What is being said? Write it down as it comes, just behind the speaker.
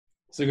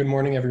So good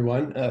morning,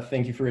 everyone.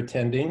 Thank you for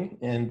attending,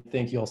 and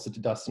thank you also to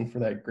Dustin for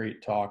that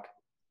great talk.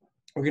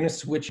 We're going to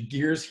switch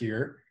gears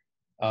here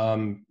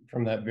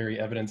from that very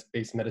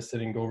evidence-based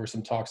medicine and go over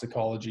some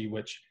toxicology,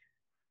 which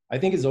I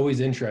think is always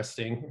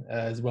interesting,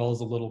 as well as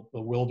a little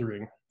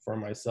bewildering for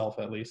myself,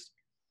 at least.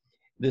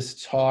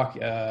 This talk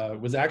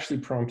was actually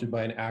prompted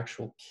by an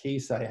actual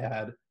case I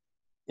had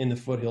in the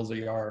Foothills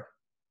ER,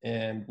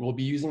 and we'll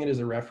be using it as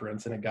a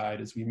reference and a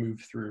guide as we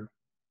move through.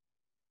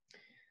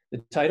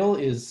 The title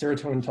is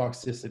Serotonin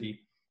Toxicity.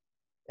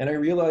 And I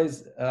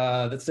realize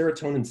that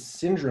serotonin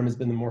syndrome has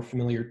been the more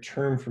familiar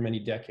term for many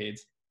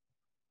decades,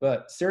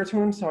 but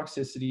serotonin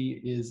toxicity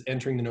is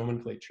entering the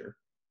nomenclature.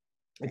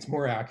 It's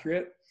more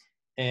accurate,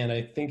 and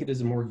I think it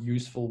is a more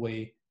useful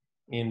way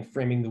in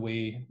framing the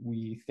way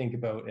we think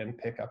about and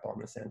pick up on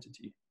this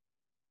entity.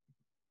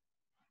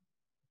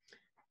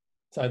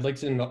 So I'd like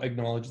to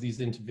acknowledge these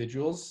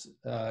individuals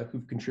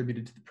who've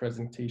contributed to the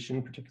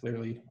presentation,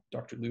 particularly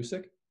Dr.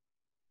 Lusick.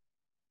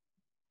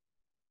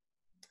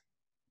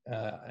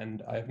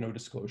 And I have no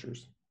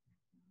disclosures.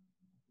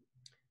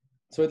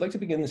 So I'd like to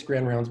begin this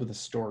grand rounds with a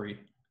story,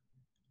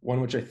 one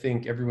which I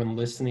think everyone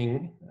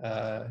listening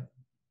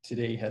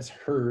today has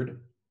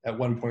heard at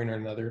one point or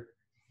another,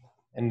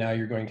 and now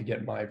you're going to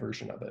get my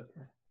version of it.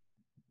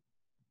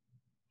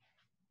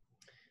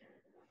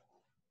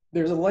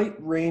 There's a light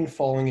rain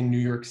falling in New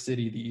York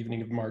City the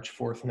evening of March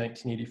 4th,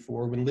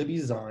 1984, when Libby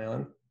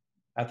Zion,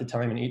 at the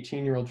time an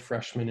 18-year-old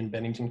freshman in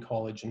Bennington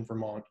College in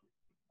Vermont,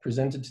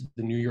 presented to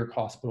the New York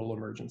Hospital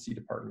Emergency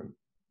Department.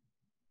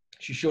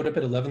 She showed up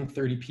at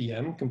 11:30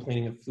 p.m.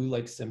 complaining of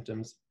flu-like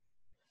symptoms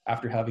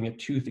after having a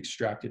tooth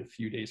extracted a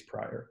few days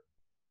prior.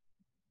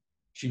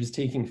 She was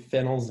taking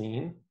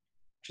phenelzine,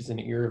 which is an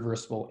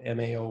irreversible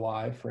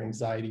MAOI for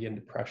anxiety and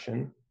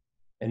depression,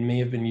 and may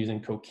have been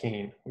using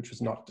cocaine, which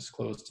was not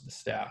disclosed to the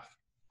staff.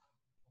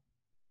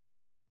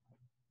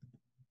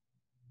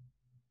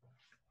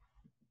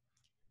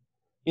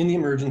 In the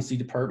emergency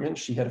department,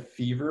 she had a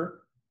fever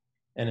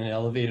and an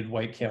elevated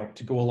white count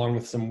to go along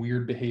with some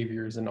weird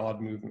behaviors and odd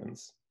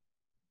movements.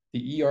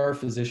 The ER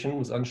physician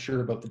was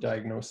unsure about the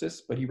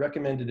diagnosis, but he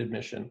recommended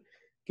admission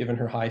given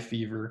her high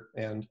fever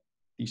and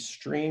the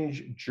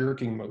strange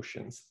jerking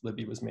motions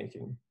Libby was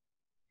making.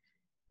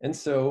 And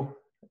so,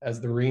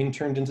 as the rain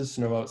turned into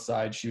snow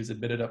outside, she was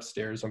admitted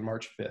upstairs on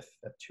March 5th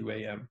at 2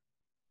 a.m.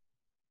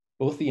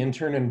 Both the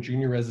intern and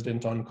junior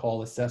resident on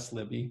call assessed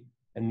Libby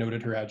and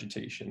noted her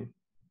agitation.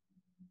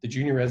 The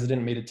junior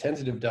resident made a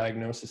tentative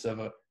diagnosis of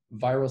a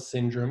viral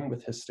syndrome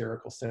with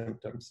hysterical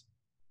symptoms.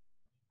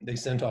 They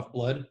sent off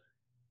blood,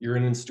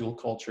 urine, and stool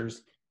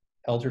cultures,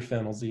 held her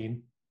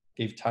phenelzine,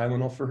 gave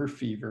Tylenol for her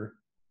fever,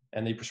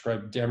 and they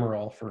prescribed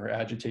Demerol for her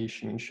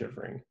agitation and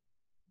shivering.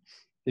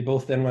 They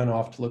both then went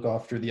off to look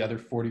after the other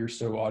 40 or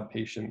so odd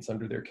patients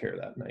under their care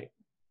that night.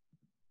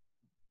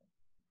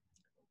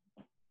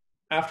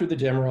 After the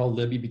Demerol,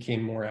 Libby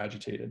became more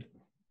agitated.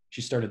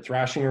 She started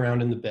thrashing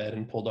around in the bed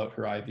and pulled out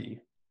her IV.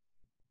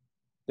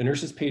 The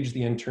nurses paged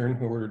the intern,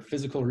 who ordered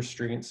physical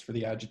restraints for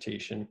the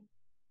agitation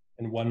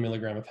and 1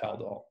 milligram of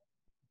Haldol.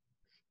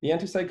 The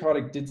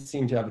antipsychotic did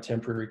seem to have a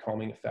temporary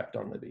calming effect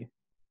on Libby.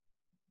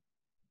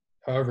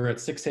 However, at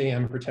 6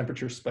 a.m., her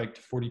temperature spiked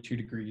to 42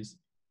 degrees,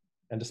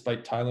 and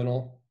despite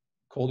Tylenol,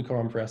 cold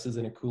compresses,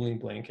 and a cooling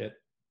blanket,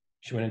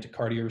 she went into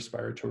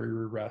cardiorespiratory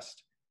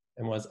arrest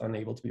and was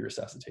unable to be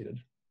resuscitated.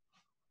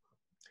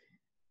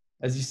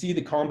 As you see,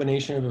 the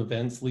combination of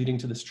events leading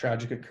to this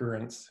tragic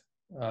occurrence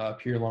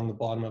appear along the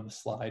bottom of the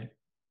slide.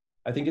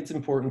 I think it's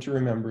important to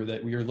remember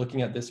that we are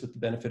looking at this with the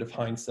benefit of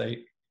hindsight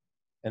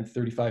and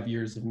 35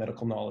 years of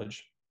medical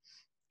knowledge,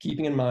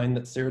 keeping in mind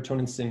that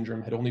serotonin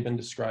syndrome had only been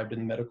described in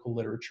the medical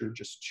literature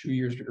just 2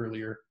 years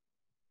earlier,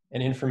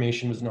 and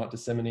information was not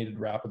disseminated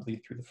rapidly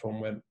through the phone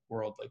web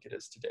world like it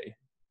is today.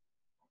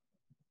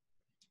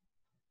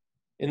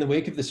 In the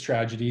wake of this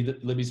tragedy,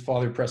 Libby's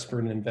father pressed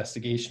for an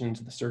investigation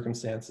into the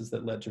circumstances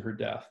that led to her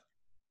death,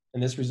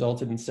 and this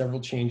resulted in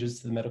several changes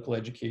to the medical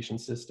education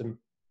system,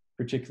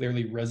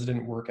 particularly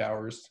resident work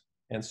hours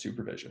and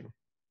supervision.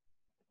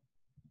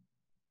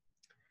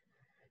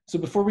 So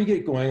before we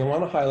get going, I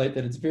want to highlight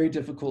that it's very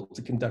difficult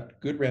to conduct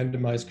good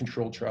randomized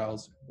controlled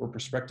trials or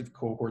prospective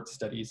cohort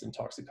studies in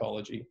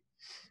toxicology,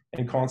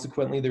 and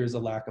consequently there is a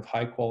lack of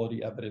high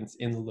quality evidence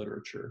in the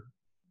literature.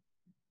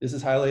 This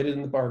is highlighted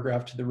in the bar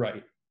graph to the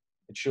right.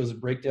 It shows a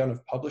breakdown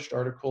of published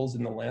articles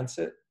in The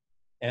Lancet,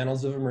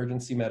 Annals of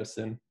Emergency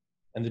Medicine,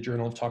 and the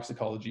Journal of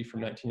Toxicology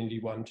from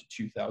 1981 to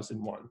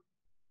 2001.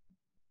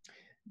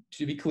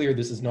 To be clear,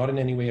 this is not in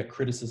any way a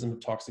criticism of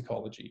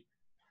toxicology,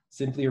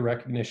 simply a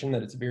recognition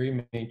that its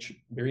very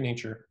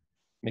nature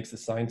makes the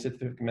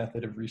scientific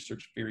method of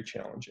research very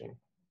challenging.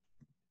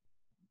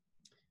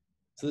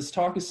 So this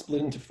talk is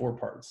split into 4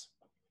 parts.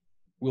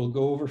 We'll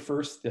go over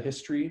first the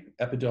history,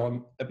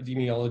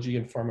 epidemiology,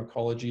 and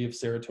pharmacology of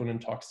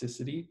serotonin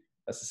toxicity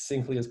as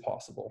succinctly as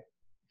possible.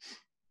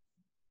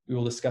 We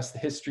will discuss the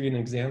history and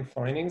exam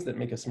findings that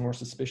make us more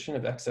suspicious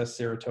of excess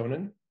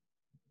serotonin.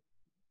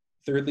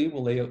 Thirdly,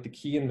 we'll lay out the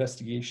key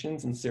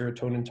investigations in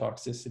serotonin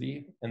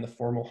toxicity and the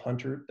formal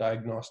Hunter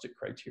diagnostic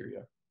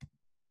criteria.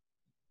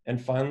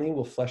 And finally,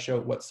 we'll flesh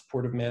out what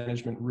supportive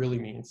management really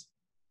means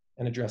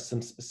and address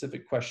some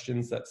specific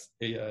questions that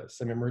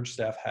some Emerge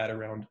staff had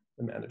around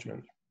the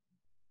management.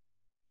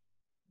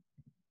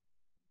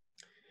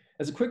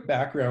 As a quick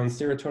background,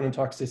 serotonin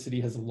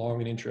toxicity has a long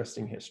and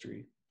interesting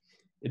history.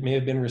 It may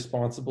have been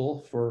responsible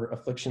for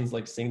afflictions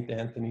like St.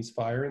 Anthony's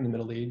fire in the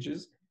Middle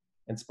Ages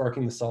and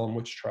sparking the solemn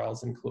witch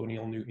trials in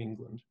colonial New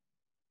England.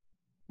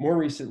 More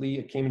recently,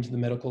 it came into the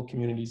medical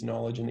community's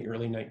knowledge in the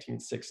early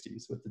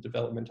 1960s with the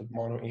development of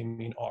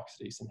monoamine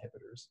oxidase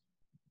inhibitors.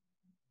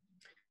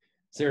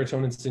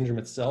 Serotonin syndrome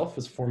itself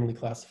was formally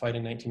classified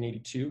in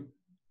 1982,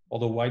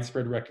 although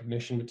widespread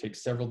recognition would take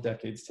several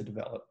decades to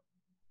develop.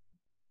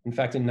 In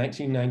fact, in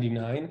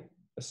 1999,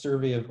 a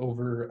survey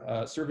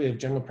of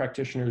general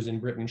practitioners in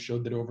Britain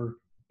showed that over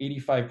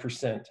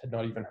 85% had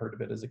not even heard of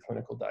it as a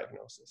clinical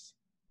diagnosis.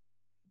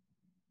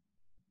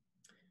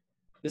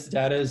 This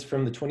data is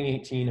from the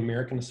 2018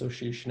 American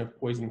Association of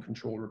Poison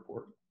Control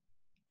report.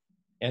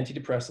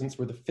 Antidepressants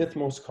were the 5th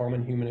most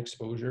common human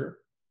exposure,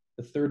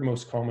 the 3rd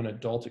most common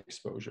adult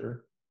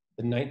exposure,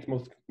 the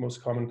 9th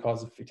most common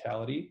cause of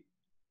fatality,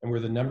 and were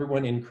the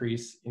 #1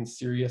 increase in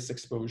serious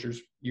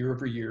exposures year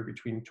over year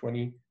between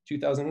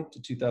 2000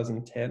 to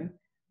 2010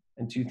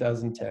 and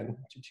 2010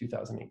 to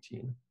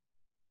 2018.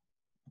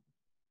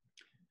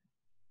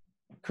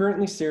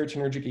 Currently,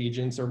 serotonergic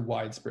agents are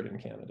widespread in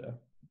Canada.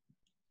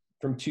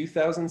 From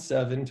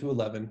 2007 to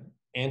 11,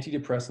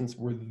 antidepressants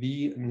were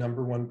the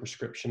 #1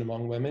 prescription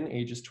among women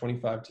ages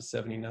 25 to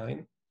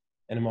 79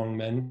 and among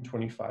men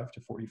 25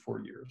 to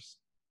 44 years.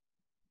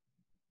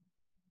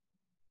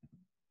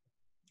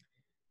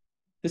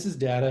 This is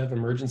data of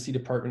emergency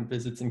department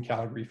visits in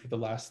Calgary for the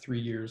last 3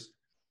 years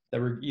that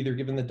were either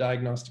given the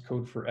diagnostic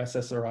code for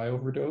SSRI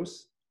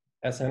overdose,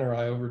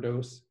 SNRI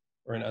overdose,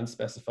 or an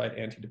unspecified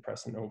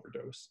antidepressant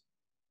overdose.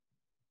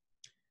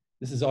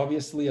 This is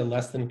obviously a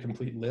less than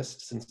complete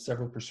list since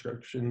several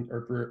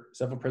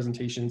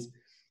presentations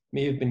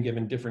may have been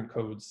given different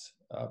codes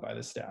by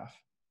the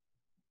staff.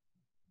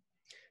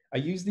 I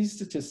use these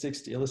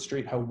statistics to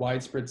illustrate how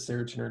widespread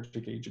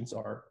serotonergic agents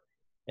are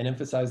and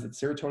emphasize that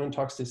serotonin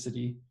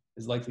toxicity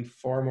is likely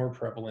far more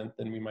prevalent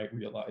than we might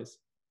realize.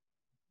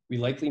 We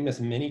likely miss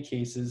many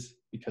cases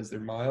because they're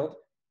mild,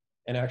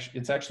 and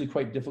it's actually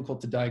quite difficult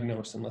to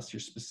diagnose unless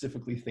you're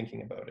specifically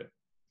thinking about it.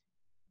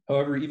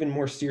 However, even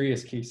more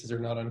serious cases are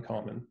not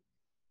uncommon.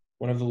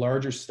 One of the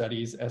larger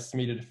studies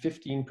estimated a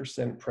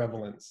 15%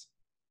 prevalence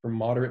for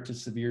moderate to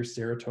severe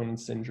serotonin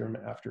syndrome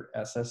after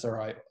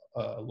SSRI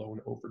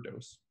alone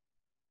overdose.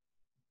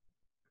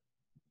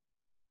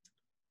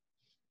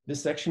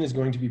 This section is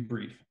going to be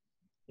brief.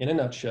 In a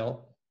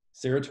nutshell,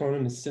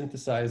 serotonin is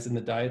synthesized in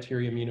the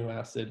dietary amino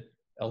acid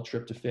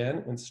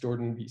L-tryptophan and stored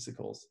in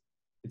vesicles.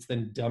 It's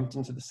then dumped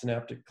into the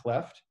synaptic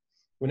cleft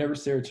whenever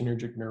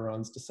serotonergic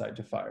neurons decide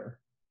to fire.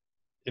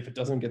 If it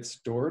doesn't get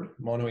stored,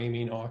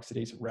 monoamine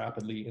oxidase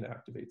rapidly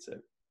inactivates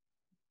it.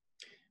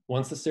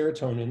 Once the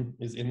serotonin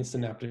is in the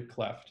synaptic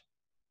cleft,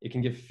 it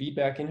can give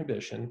feedback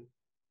inhibition,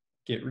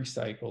 get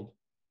recycled,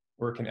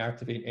 or it can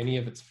activate any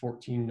of its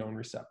 14 known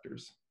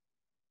receptors.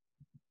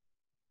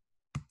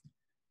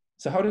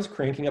 So how does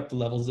cranking up the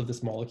levels of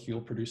this molecule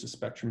produce a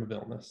spectrum of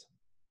illness?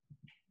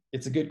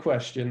 It's a good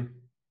question,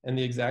 and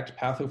the exact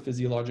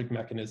pathophysiologic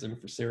mechanism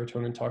for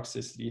serotonin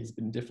toxicity has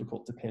been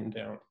difficult to pin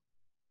down.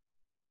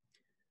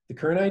 The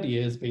current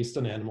idea is based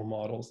on animal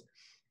models.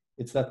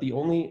 It's that the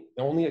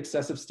only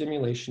excessive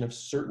stimulation of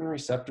certain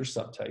receptor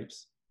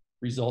subtypes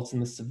results in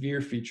the severe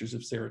features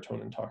of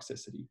serotonin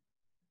toxicity.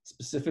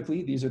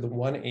 Specifically, these are the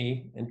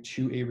 1A and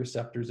 2A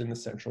receptors in the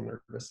central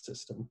nervous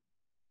system.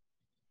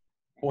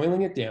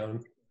 Boiling it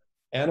down,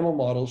 animal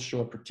models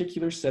show a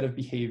particular set of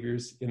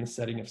behaviors in the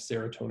setting of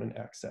serotonin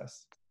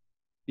excess.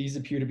 These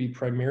appear to be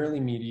primarily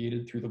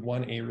mediated through the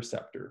 1A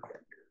receptor.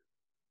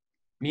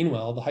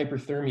 Meanwhile, the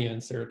hyperthermia in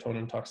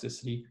serotonin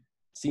toxicity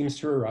seems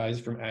to arise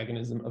from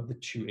agonism of the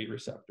 2A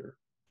receptor.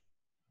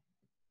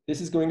 This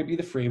is going to be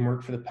the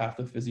framework for the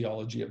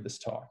pathophysiology of this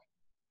talk,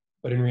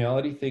 but in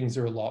reality, things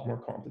are a lot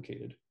more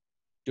complicated.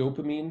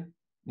 Dopamine,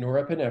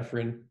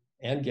 norepinephrine,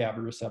 and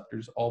GABA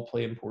receptors all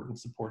play important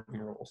supporting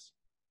roles.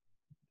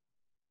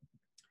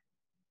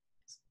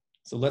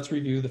 So let's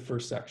review the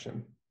first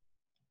section.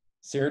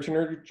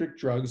 Serotonergic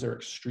drugs are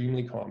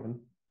extremely common.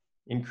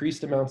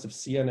 Increased amounts of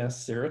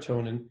CNS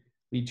serotonin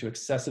lead to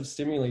excessive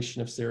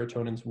stimulation of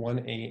serotonin's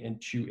 1A and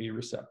 2A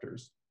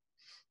receptors.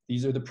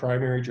 These are the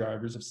primary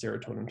drivers of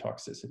serotonin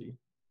toxicity.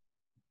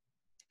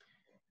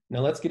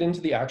 Now let's get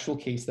into the actual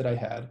case that I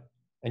had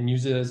and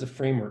use it as a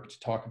framework to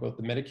talk about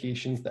the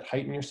medications that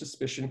heighten your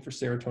suspicion for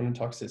serotonin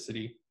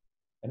toxicity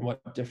and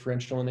what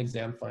differential and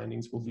exam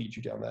findings will lead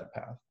you down that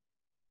path.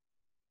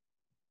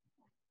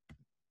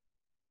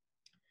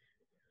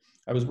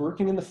 I was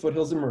working in the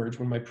foothills Emerge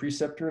when my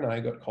preceptor and I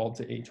got called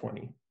to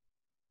A20.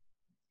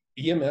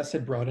 EMS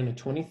had brought in a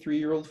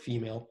 23-year-old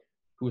female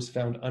who was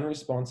found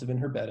unresponsive in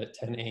her bed at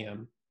 10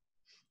 a.m.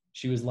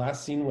 She was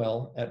last seen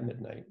well at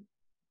midnight.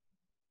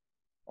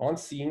 On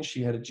scene,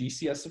 she had a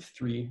GCS of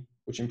 3,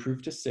 which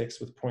improved to 6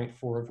 with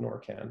 0.4 of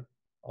Narcan.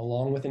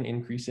 along with an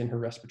increase in her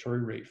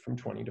respiratory rate from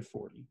 20 to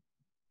 40.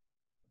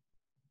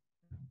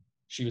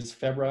 She was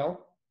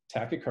febrile,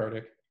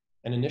 tachycardic,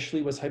 and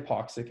initially was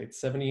hypoxic at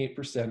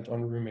 78%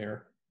 on room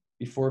air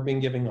before being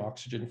given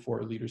oxygen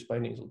 4 liters by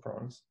nasal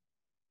prongs.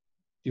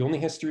 The only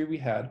history we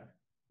had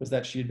was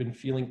that she had been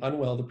feeling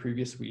unwell the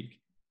previous week,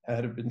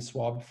 had been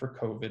swabbed for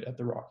COVID at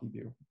the Rocky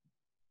View.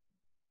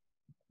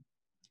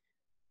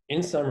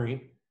 In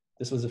summary,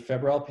 this was a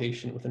febrile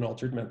patient with an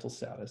altered mental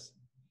status,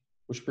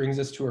 which brings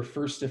us to our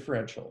first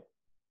differential,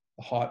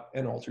 the hot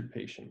and altered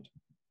patient.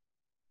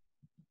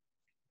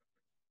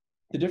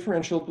 The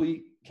differential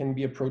can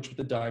be approached with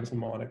the Dimes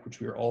mnemonic, which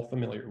we are all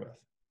familiar with.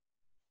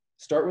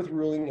 Start with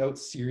ruling out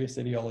serious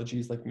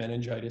etiologies like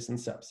meningitis and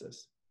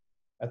sepsis.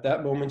 At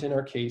that moment in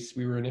our case,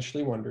 we were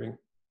initially wondering,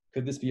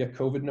 could this be a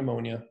COVID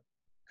pneumonia?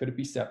 Could it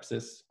be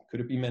sepsis? Could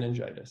it be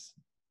meningitis?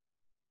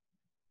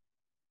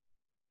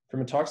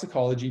 From a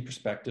toxicology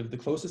perspective, the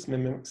closest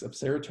mimics of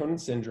serotonin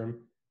syndrome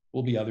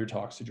will be other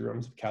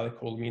toxidromes of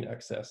catecholamine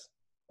excess,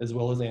 as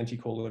well as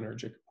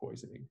anticholinergic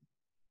poisoning.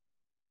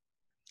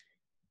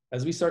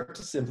 As we start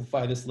to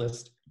simplify this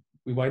list,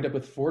 we wind up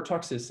with 4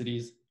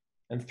 toxicities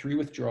and 3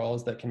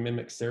 withdrawals that can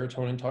mimic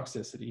serotonin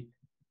toxicity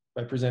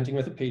by presenting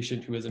with a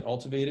patient who has an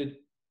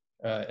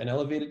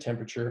elevated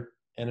temperature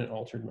and an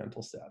altered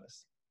mental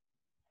status.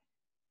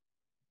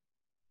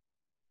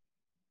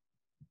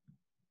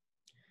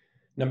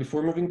 Now,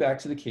 before moving back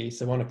to the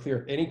case, I want to clear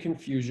up any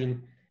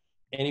confusion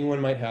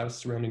anyone might have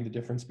surrounding the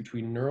difference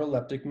between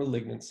neuroleptic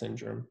malignant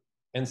syndrome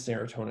and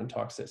serotonin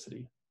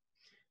toxicity.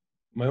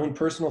 My own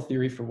personal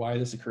theory for why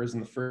this occurs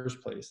in the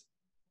first place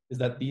is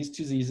that these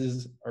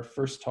diseases are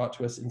first taught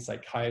to us in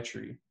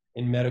psychiatry,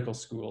 in medical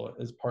school,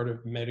 as part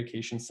of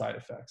medication side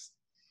effects,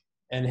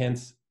 and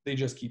hence they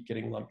just keep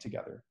getting lumped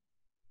together.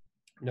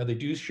 Now, they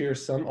do share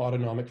some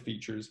autonomic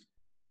features,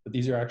 but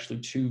these are actually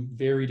 2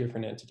 very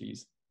different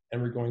entities,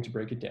 and we're going to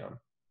break it down.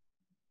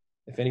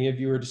 If any of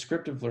you are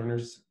descriptive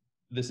learners,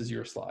 this is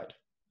your slide.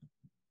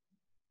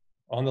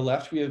 On the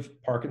left, we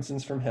have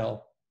Parkinson's from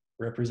hell,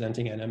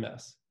 representing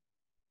NMS.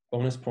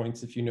 Bonus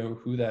points if you know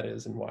who that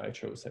is and why I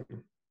chose him.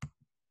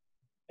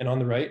 And on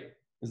the right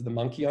is the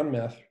monkey on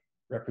meth,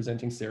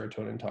 representing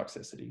serotonin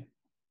toxicity.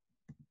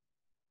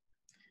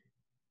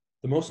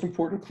 The most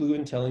important clue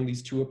in telling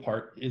these 2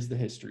 apart is the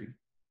history.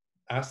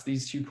 Ask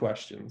these 2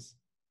 questions.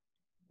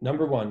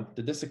 Number 1,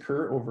 did this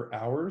occur over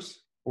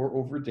hours or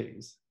over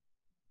days?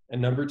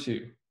 And number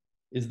 2,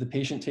 is the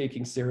patient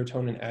taking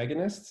serotonin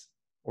agonists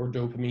or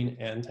dopamine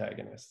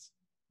antagonists?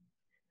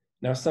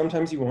 Now,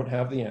 sometimes you won't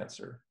have the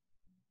answer.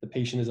 The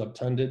patient is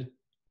obtunded,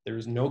 there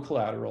is no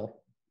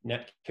collateral,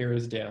 net care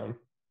is down,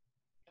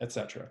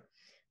 etc.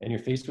 And you're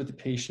faced with a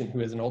patient who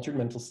has an altered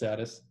mental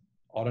status,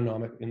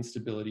 autonomic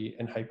instability,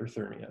 and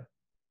hyperthermia,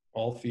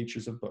 all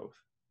features of both.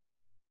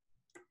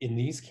 In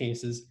these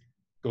cases,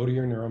 go to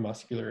your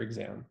neuromuscular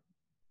exam.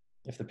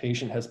 If the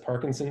patient has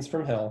Parkinson's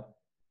from hell,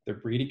 they're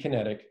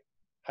bradykinetic,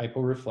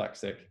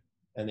 hyporeflexic,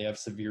 and they have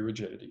severe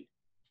rigidity.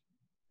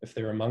 If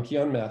they're a monkey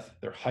on meth,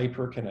 they're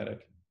hyperkinetic,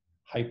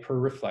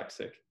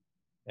 hyperreflexic,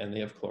 and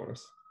they have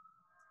clonus.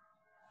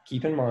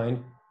 Keep in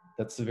mind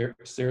that severe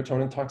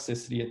serotonin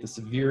toxicity at the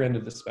severe end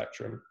of the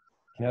spectrum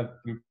can have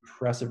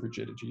impressive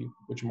rigidity,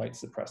 which might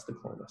suppress the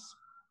clonus.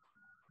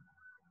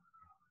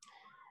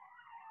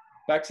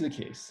 Back to the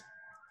case.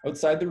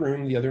 Outside the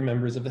room, the other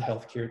members of the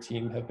healthcare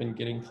team have been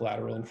getting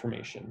collateral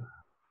information.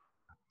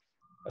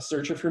 A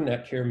search of her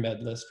Netcare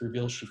med list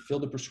reveals she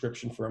filled a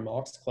prescription for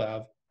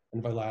amoxiclav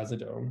and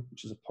vilazodone,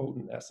 which is a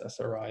potent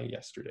SSRI,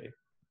 yesterday.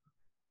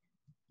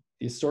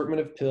 The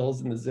assortment of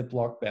pills in the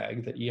Ziploc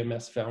bag that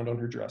EMS found on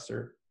her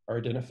dresser are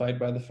identified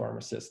by the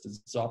pharmacist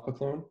as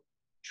zopiclone,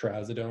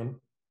 trazodone,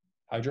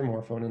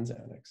 hydromorphone, and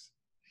Xanax.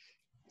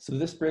 So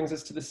this brings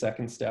us to the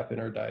second step in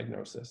our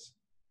diagnosis.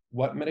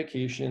 What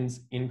medications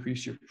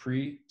increase your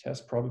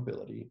pre-test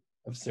probability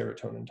of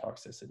serotonin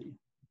toxicity?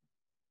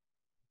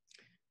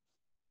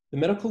 The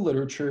medical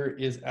literature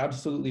is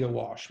absolutely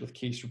awash with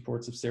case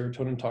reports of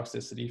serotonin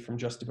toxicity from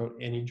just about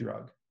any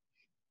drug.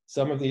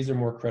 Some of these are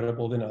more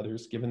credible than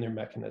others given their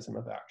mechanism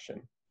of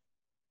action.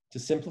 To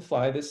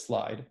simplify this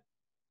slide,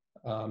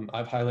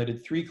 I've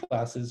highlighted 3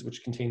 classes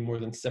which contain more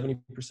than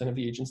 70% of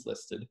the agents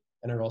listed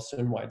and are also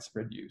in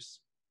widespread use.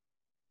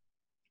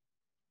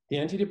 The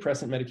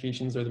antidepressant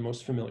medications are the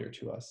most familiar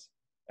to us: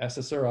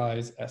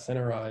 SSRIs,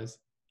 SNRIs,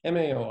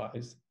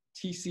 MAOIs,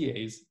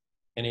 TCAs,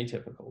 and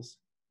atypicals.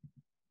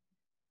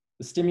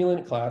 The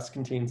stimulant class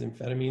contains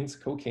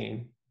amphetamines,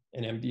 cocaine,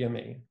 and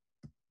MDMA.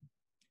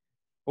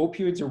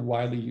 Opioids are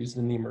widely used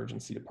in the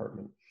emergency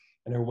department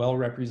and are well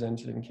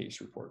represented in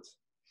case reports.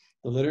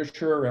 The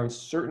literature around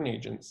certain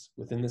agents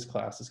within this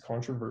class is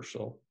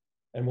controversial,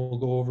 and we'll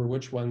go over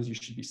which ones you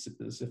should be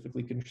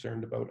specifically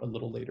concerned about a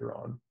little later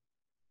on.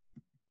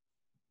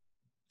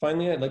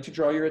 Finally, I'd like to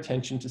draw your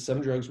attention to some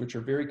drugs which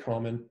are very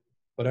common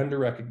but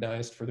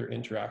under-recognized for their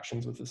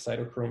interactions with the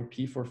cytochrome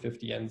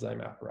P450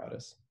 enzyme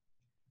apparatus.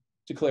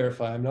 To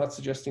clarify, I'm not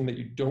suggesting that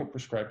you don't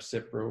prescribe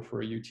Cipro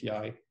for a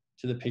UTI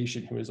to the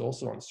patient who is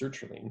also on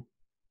sertraline.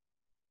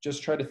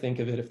 just try to think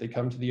of it if they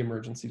come to the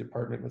emergency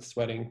department with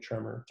sweating,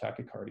 tremor,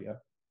 tachycardia,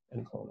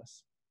 and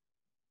clonus.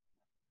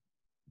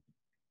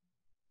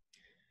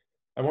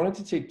 I wanted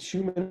to take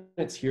 2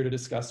 minutes here to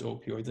discuss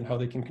opioids and how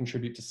they can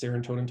contribute to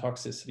serotonin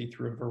toxicity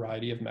through a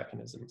variety of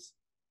mechanisms.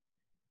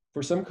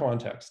 For some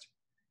context,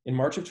 in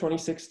March of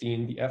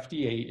 2016, the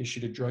FDA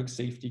issued a drug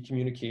safety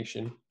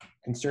communication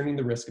concerning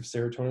the risk of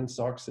serotonin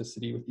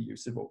toxicity with the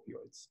use of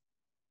opioids.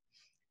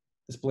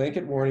 This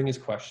blanket warning is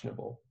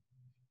questionable,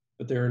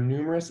 but there are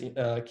numerous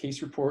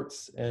case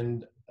reports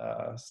and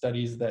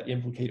studies that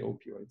implicate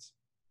opioids.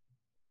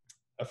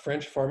 A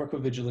French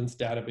pharmacovigilance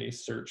database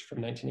search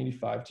from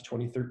 1985 to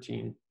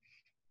 2013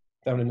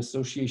 found an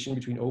association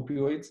between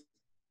opioids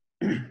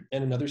and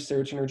another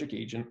serotonergic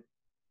agent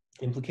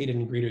implicated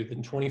in greater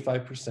than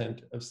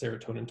 25% of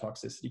serotonin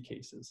toxicity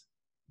cases.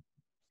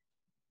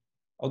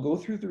 I'll go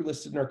through the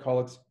listed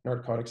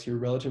narcotics here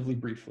relatively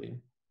briefly.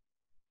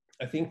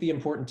 I think the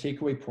important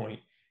takeaway point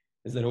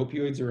is that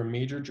opioids are a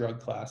major drug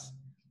class,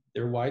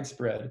 they're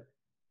widespread,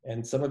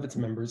 and some of its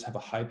members have a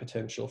high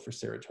potential for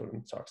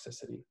serotonin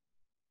toxicity.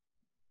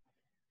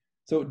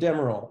 So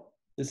Demerol,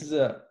 this is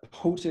a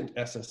potent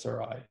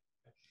SSRI,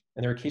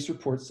 and there are case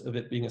reports of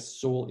it being a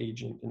sole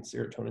agent in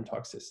serotonin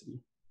toxicity.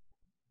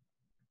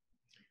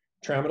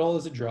 Tramadol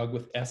is a drug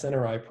with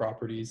SNRI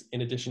properties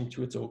in addition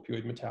to its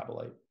opioid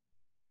metabolite.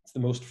 It's the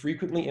most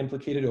frequently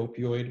implicated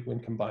opioid when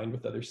combined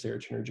with other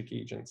serotonergic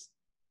agents,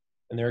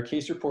 and there are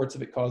case reports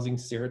of it causing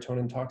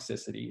serotonin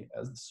toxicity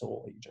as the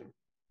sole agent.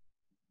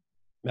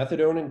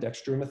 Methadone and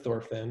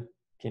dextromethorphan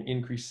can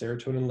increase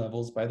serotonin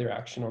levels by their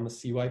action on the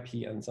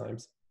CYP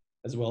enzymes,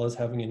 as well as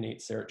having innate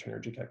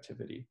serotonergic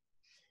activity.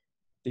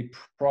 They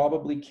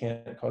probably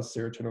can't cause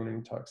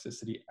serotonin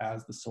toxicity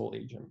as the sole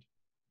agent.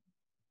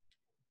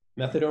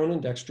 Methadone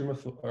and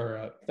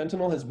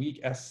fentanyl has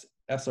weak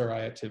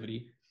SRI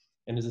activity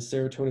and is a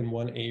serotonin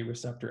 1A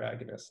receptor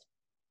agonist.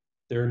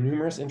 There are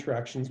numerous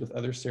interactions with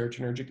other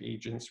serotonergic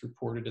agents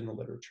reported in the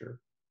literature.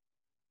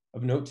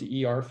 Of note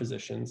to ER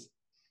physicians,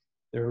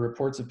 there are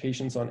reports of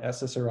patients on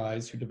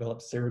SSRIs who develop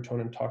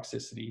serotonin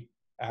toxicity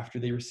after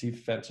they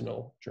receive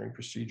fentanyl during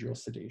procedural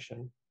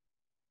sedation.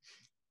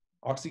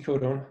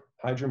 Oxycodone,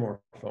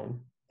 hydromorphone,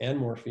 and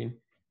morphine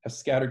have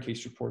scattered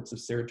case reports of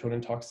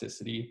serotonin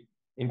toxicity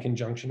in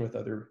conjunction with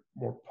other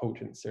more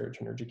potent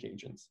serotonergic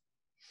agents.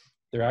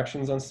 Their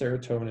actions on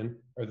serotonin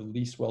are the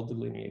least well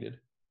delineated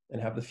and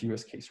have the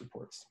fewest case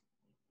reports.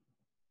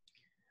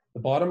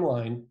 The bottom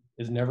line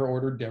is never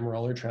order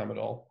Demerol or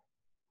Tramadol,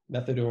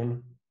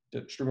 methadone,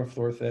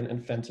 dextromethorphan,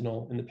 and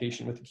fentanyl in the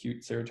patient with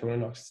acute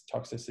serotonin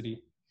toxicity.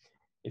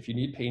 If you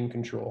need pain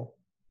control,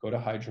 go to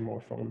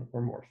hydromorphone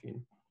or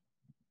morphine.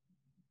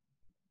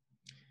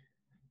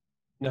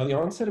 Now, the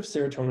onset of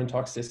serotonin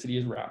toxicity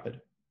is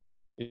rapid.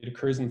 It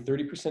occurs in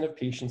 30% of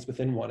patients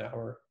within 1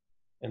 hour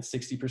and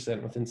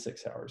 60% within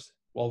 6 hours,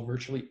 while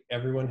virtually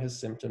everyone has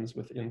symptoms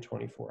within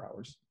 24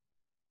 hours.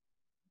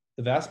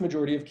 The vast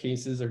majority of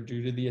cases are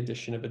due to the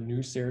addition of a new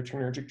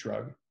serotonergic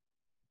drug,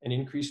 an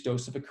increased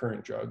dose of a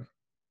current drug,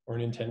 or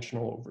an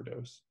intentional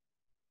overdose.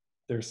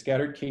 There are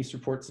scattered case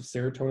reports of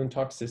serotonin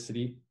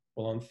toxicity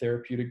while on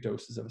therapeutic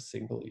doses of a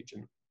single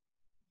agent.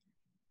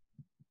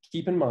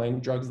 Keep in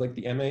mind, drugs like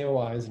the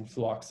MAOIs and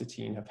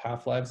fluoxetine have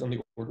half-lives on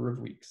the order of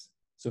weeks.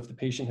 So if the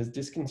patient has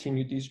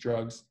discontinued these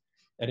drugs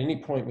at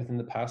any point within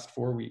the past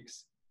 4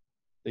 weeks,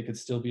 they could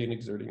still be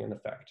exerting an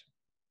effect.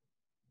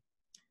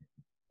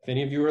 If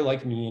any of you are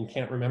like me and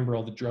can't remember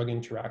all the drug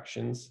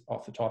interactions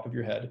off the top of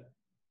your head,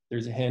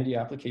 there's a handy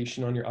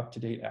application on your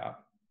UpToDate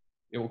app.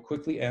 It will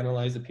quickly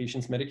analyze a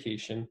patient's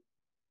medication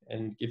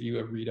and give you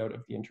a readout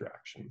of the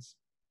interactions.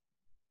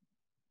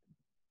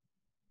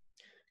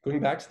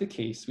 Going back to the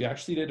case, we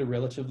actually did a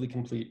relatively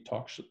complete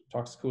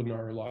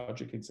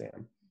toxiconeurologic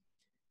exam.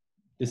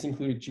 This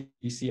included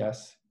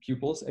GCS,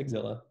 pupils,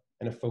 axilla,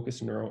 and a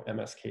focused neuro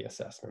MSK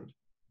assessment.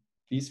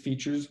 These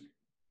features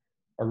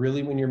are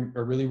really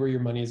where your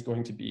money is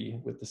going to be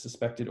with the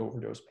suspected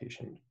overdose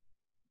patient.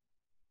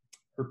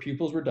 Her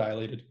pupils were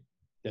dilated,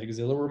 the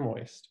axilla were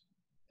moist,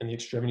 and the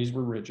extremities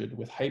were rigid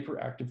with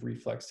hyperactive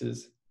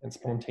reflexes and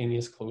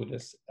spontaneous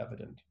clonus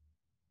evident.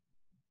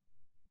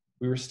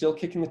 We were still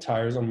kicking the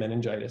tires on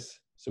meningitis,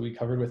 so we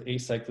covered with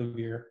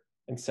acyclovir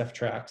and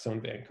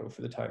ceftriaxone vanco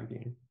for the time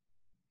being.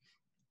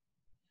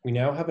 We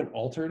now have an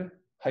altered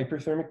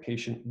hyperthermic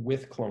patient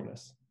with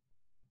clonus.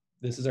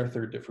 This is our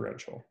third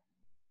differential.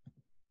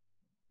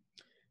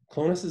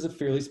 Clonus is a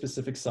fairly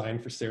specific sign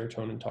for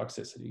serotonin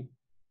toxicity,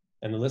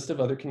 and the list of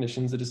other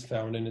conditions it is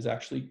found in is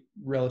actually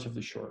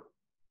relatively short.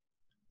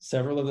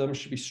 Several of them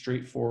should be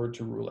straightforward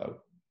to rule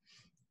out.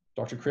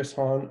 Dr. Chris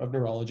Hahn of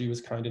neurology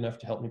was kind enough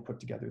to help me put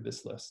together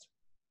this list.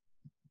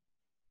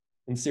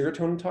 In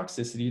serotonin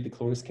toxicity, the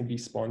clonus can be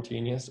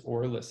spontaneous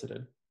or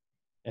elicited,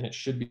 and it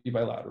should be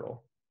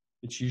bilateral.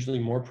 It's usually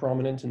more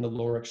prominent in the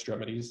lower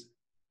extremities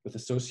with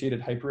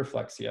associated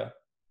hyperreflexia,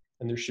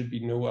 and there should be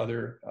no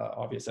other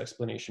obvious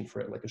explanation for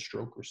it like a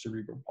stroke or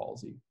cerebral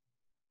palsy.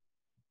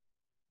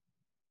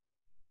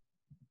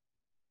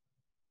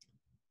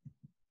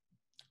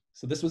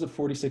 So this was a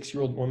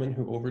 46-year-old woman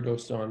who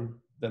overdosed on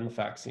than the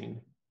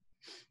vaccine.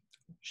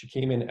 She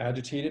came in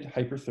agitated,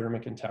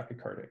 hyperthermic, and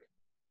tachycardic.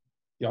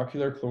 The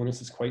ocular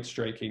clonus is quite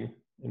striking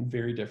and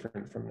very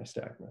different from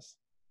nystagmus.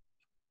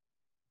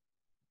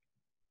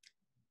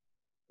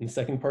 In the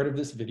second part of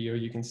this video,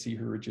 you can see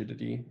her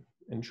rigidity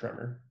and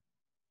tremor.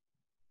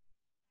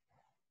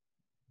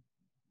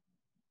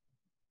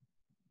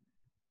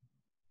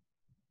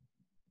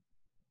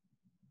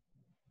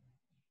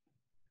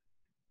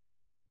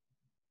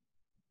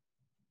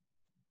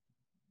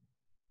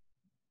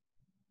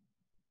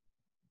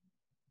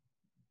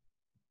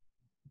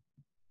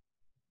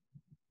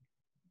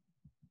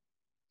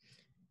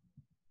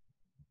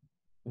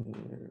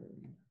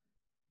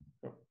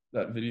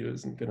 That video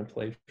isn't going to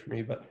play for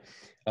me, but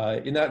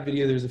in that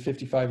video, there's a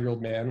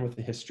 55-year-old man with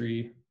a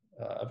history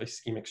of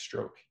ischemic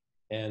stroke,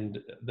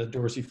 and the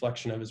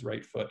dorsiflexion of his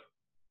right foot.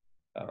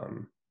 I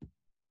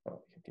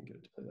can get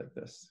it to play like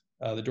this.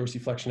 The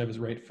dorsiflexion of his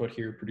right foot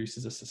here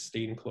produces a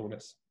sustained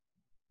clonus.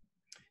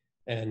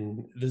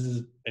 And this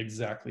is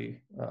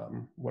exactly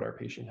what our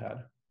patient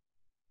had.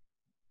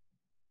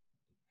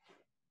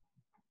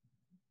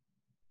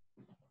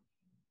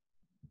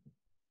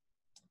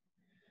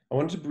 I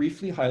wanted to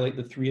briefly highlight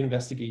the 3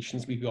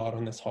 investigations we got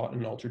on this hot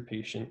and altered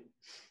patient.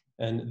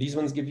 And these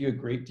ones give you a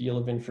great deal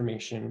of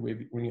information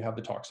when you have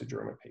the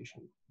toxidromic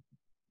patient.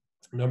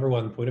 Number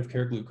 1, point of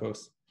care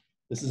glucose.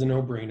 This is a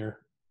no-brainer,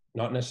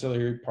 not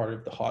necessarily part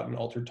of the hot and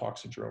altered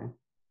toxidrome,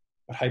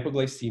 but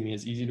hypoglycemia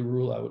is easy to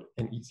rule out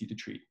and easy to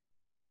treat.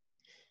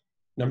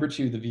 Number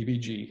 2, the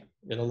VBG.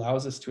 It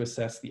allows us to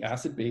assess the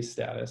acid-base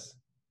status,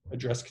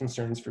 address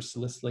concerns for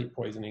salicylate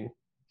poisoning,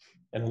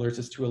 and alerts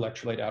us to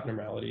electrolyte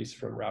abnormalities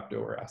from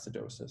rhabdo or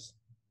acidosis.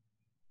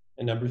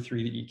 And number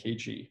 3, the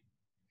EKG. It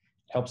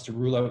helps to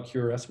rule out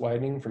QRS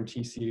widening from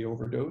TCA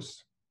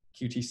overdose,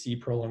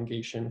 QTC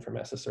prolongation from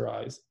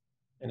SSRIs,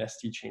 and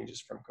ST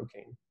changes from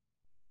cocaine.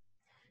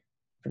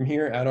 From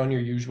here, add on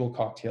your usual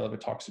cocktail of a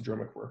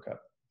toxidromic workup.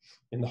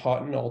 In the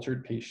hot and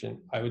altered patient,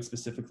 I would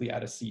specifically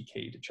add a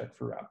CK to check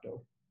for rhabdo.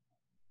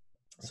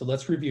 So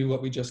let's review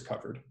what we just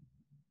covered.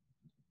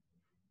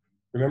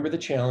 Remember, the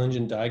challenge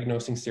in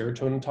diagnosing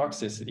serotonin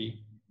toxicity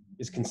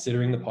is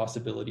considering the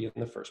possibility in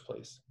the first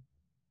place.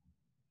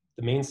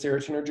 The main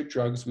serotonergic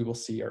drugs we will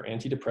see are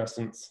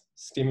antidepressants,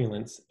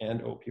 stimulants,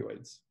 and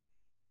opioids.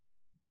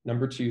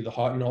 Number 2, the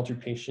hot and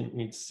altered patient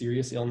needs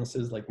serious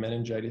illnesses like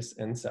meningitis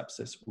and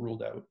sepsis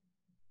ruled out.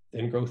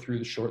 Then go through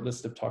the short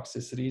list of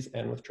toxicities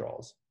and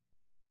withdrawals.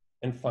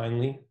 And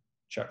finally,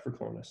 check for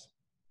clonus.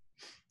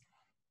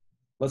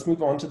 Let's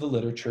move on to the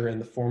literature and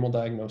the formal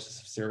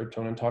diagnosis of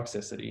serotonin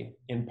toxicity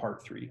in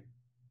part 3.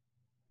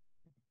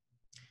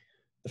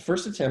 The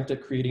first attempt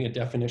at creating a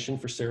definition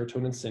for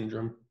serotonin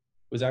syndrome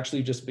was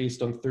actually just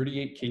based on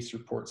 38 case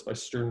reports by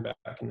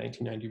Sternbach in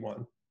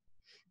 1991.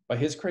 By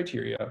his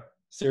criteria,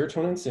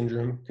 serotonin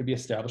syndrome could be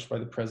established by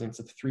the presence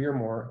of 3 or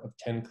more of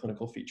 10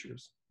 clinical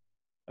features.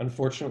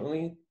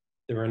 Unfortunately,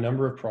 there were a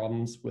number of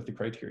problems with the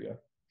criteria.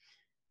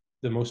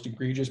 The most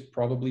egregious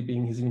probably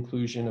being his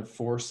inclusion of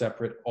 4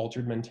 separate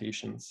altered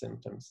mentation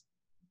symptoms.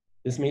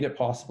 This made it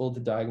possible to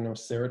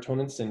diagnose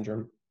serotonin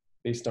syndrome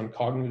based on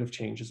cognitive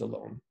changes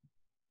alone.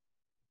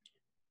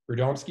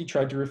 Radomski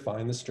tried to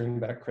refine the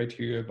Sternbach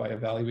criteria by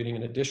evaluating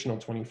an additional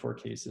 24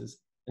 cases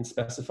and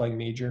specifying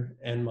major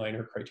and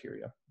minor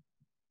criteria.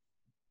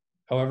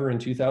 However, in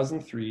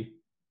 2003,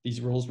 these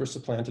rules were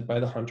supplanted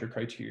by the Hunter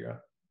criteria,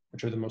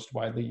 which are the most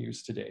widely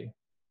used today.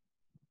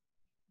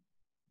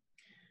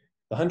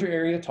 The Hunter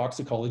Area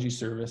Toxicology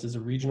Service is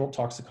a regional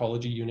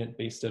toxicology unit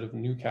based out of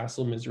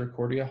Newcastle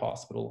Misericordia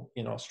Hospital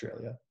in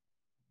Australia.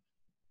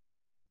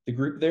 The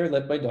group there,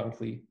 led by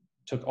Dunkley,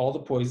 took all the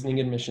poisoning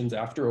admissions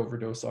after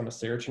overdose on a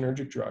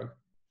serotonergic drug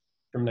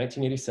from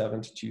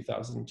 1987 to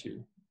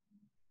 2002.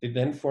 They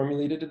then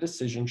formulated a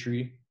decision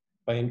tree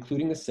by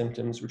including the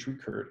symptoms which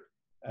recurred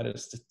at a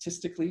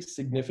statistically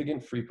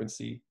significant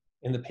frequency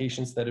in the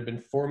patients that had been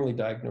formally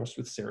diagnosed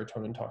with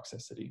serotonin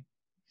toxicity.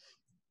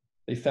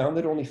 They found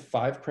that only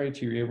 5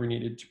 criteria were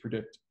needed to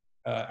predict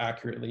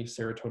accurately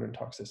serotonin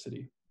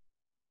toxicity: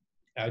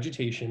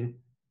 agitation,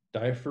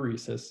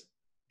 diaphoresis,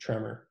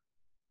 tremor,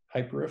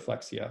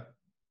 hyperreflexia,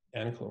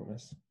 and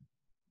clonus.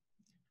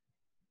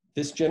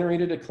 This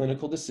generated a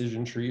clinical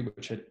decision tree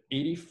which had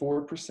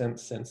 84%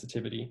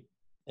 sensitivity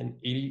and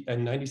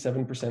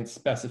 97%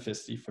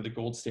 specificity for the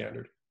gold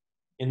standard.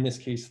 In this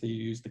case, they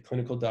used the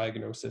clinical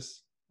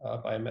diagnosis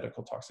by a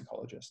medical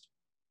toxicologist.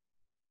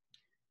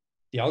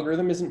 The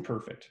algorithm isn't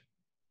perfect.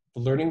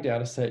 The learning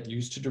data set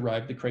used to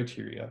derive the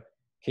criteria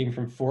came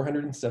from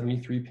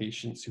 473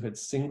 patients who had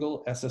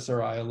single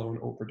SSRI alone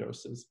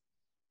overdoses,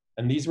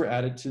 and these were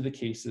added to the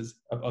cases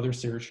of other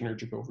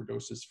serotonergic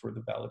overdoses for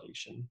the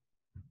validation.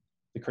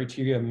 The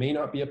criteria may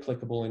not be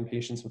applicable in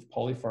patients with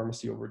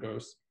polypharmacy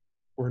overdose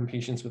or in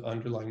patients with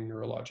underlying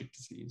neurologic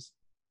disease.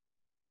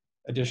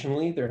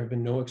 Additionally, there have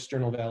been no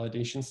external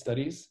validation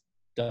studies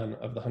done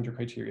of the Hunter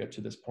criteria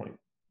to this point.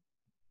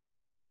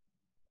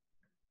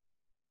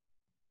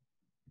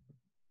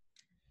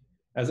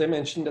 As I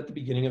mentioned at the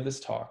beginning of this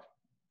talk,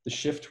 the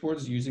shift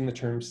towards using the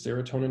term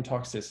serotonin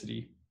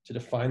toxicity to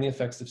define the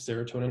effects of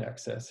serotonin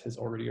excess has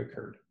already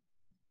occurred.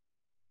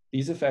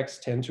 These effects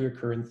tend to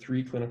occur in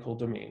 3 clinical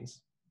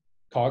domains: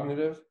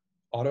 cognitive,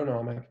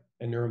 autonomic,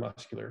 and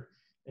neuromuscular,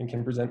 and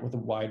can present with a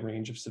wide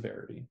range of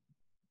severity.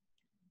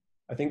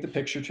 I think the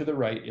picture to the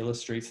right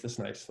illustrates this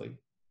nicely.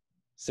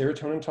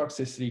 Serotonin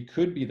toxicity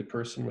could be the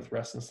person with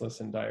restlessness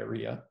and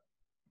diarrhea,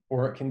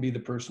 or it can be the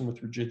person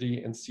with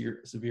rigidity and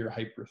severe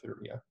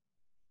hyperthermia.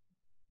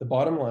 The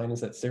bottom line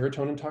is that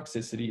serotonin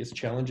toxicity is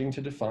challenging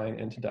to define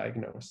and to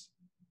diagnose.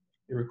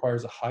 It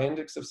requires a high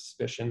index of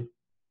suspicion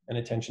and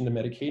attention to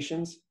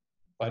medications,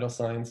 vital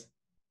signs,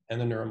 and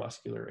the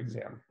neuromuscular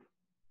exam.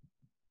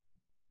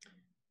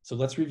 So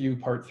let's review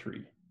part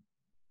 3.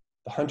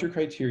 The Hunter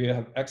criteria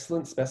have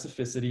excellent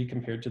specificity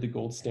compared to the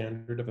gold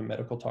standard of a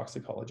medical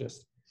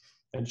toxicologist,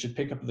 and should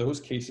pick up those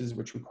cases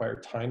which require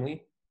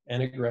timely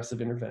and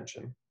aggressive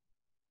intervention.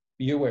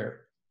 Be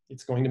aware,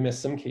 it's going to miss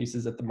some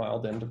cases at the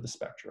mild end of the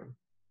spectrum.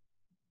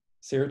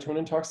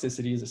 Serotonin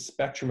toxicity is a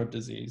spectrum of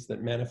disease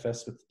that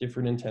manifests with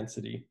different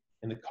intensity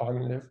in the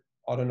cognitive,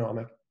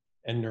 autonomic,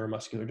 and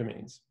neuromuscular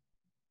domains.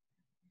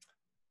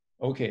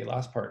 Okay,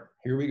 last part,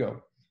 here we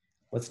go.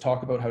 Let's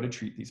talk about how to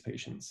treat these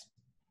patients.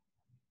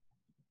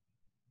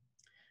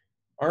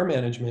 Our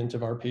management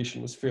of our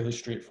patient was fairly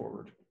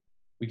straightforward.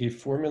 We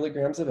gave 4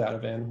 milligrams of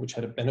Ativan, which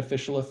had a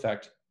beneficial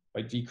effect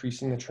by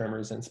decreasing the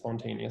tremors and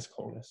spontaneous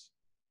clonus.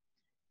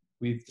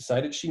 We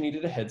decided she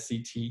needed a head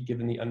CT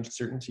given the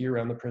uncertainty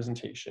around the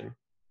presentation,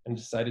 and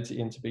decided to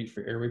intubate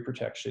for airway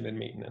protection and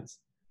maintenance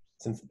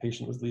since the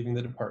patient was leaving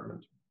the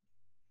department.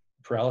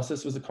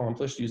 Paralysis was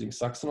accomplished using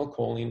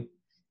succinylcholine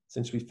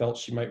since we felt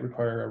she might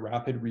require a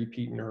rapid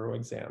repeat neuro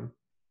exam,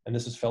 and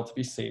this was felt to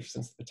be safe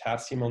since the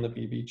potassium on the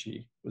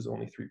BBG was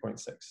only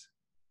 3.6.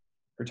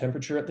 Her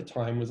temperature at the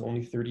time was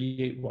only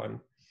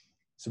 38.1,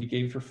 so we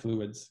gave her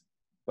fluids,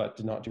 but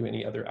did not do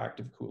any other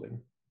active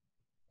cooling.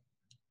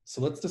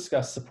 So let's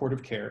discuss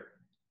supportive care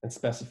and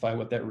specify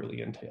what that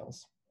really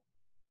entails.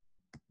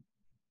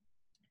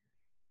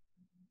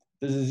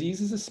 The disease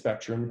is a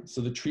spectrum,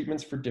 so the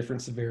treatments for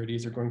different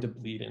severities are going to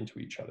bleed into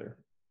each other.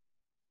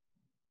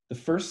 The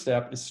first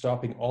step is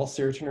stopping all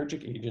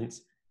serotonergic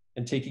agents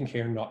and taking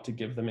care not to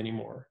give them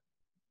anymore.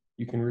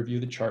 You can review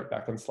the chart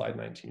back on slide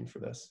 19 for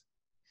this.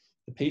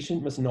 The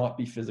patient must not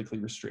be physically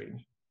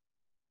restrained.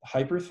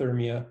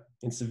 Hyperthermia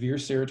and severe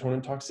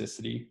serotonin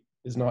toxicity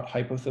is not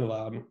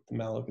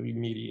hypothalamically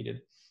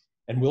mediated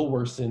and will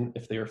worsen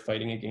if they are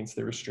fighting against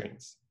their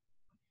restraints.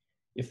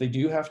 If they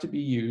do have to be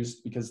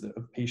used because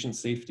of patient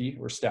safety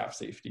or staff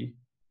safety,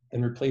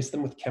 then replace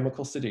them with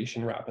chemical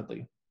sedation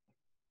rapidly.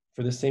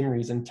 For the same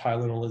reason,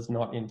 Tylenol is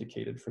not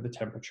indicated for the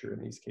temperature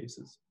in these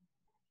cases.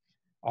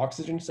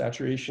 Oxygen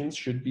saturations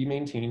should be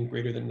maintained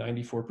greater than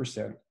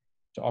 94%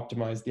 to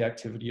optimize the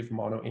activity of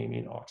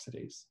monoamine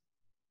oxidase.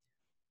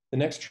 The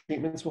next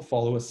treatments will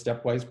follow a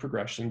stepwise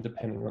progression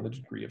depending on the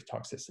degree of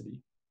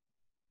toxicity.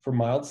 For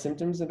mild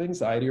symptoms of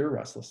anxiety or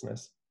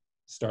restlessness,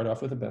 start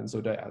off with a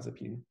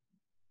benzodiazepine.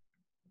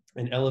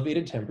 An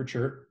elevated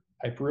temperature,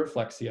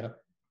 hyperreflexia,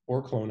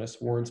 or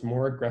clonus warrants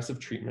more aggressive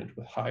treatment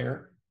with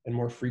higher and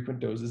more frequent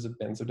doses of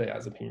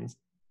benzodiazepines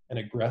and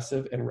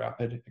aggressive and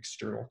rapid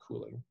external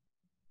cooling.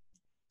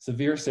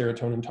 Severe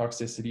serotonin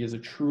toxicity is a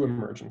true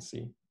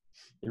emergency.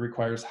 It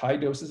requires high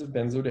doses of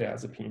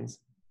benzodiazepines,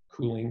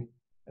 cooling,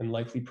 and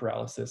likely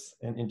paralysis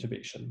and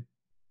intubation.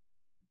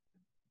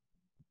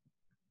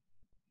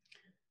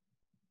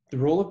 The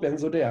role of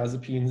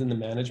benzodiazepines in the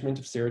management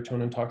of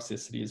serotonin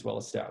toxicity is well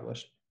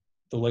established,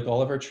 though like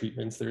all of our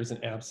treatments, there is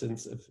an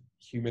absence of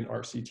human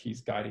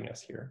RCTs guiding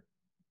us here.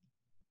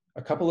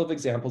 A couple of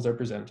examples are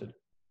presented.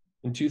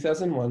 In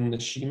 2001,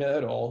 Nishima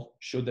et al.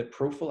 Showed that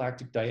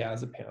prophylactic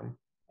diazepam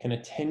can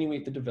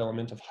attenuate the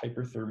development of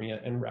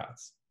hyperthermia in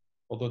rats,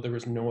 although there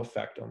was no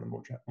effect on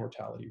the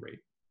mortality rate.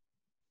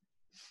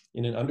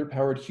 In an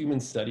underpowered human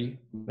study,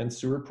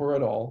 Mansourpour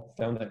et al.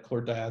 Found that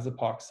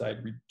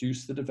chlordiazepoxide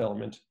reduced the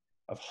development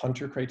of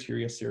Hunter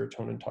criteria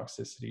serotonin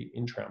toxicity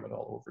in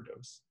tramadol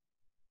overdose.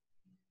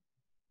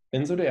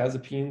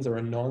 Benzodiazepines are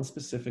a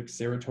non-specific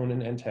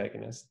serotonin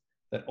antagonist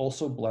that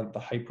also blunt the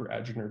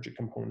hyperadrenergic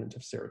component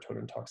of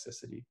serotonin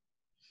toxicity.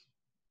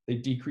 They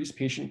decrease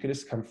patient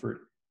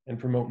discomfort and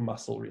promote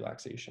muscle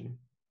relaxation.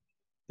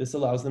 This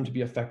allows them to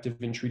be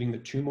effective in treating the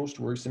 2 most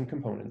worrisome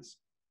components,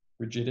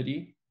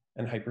 rigidity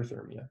and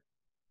hyperthermia.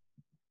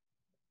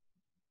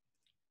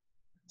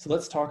 So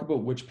let's talk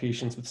about which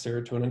patients with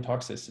serotonin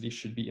toxicity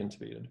should be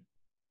intubated.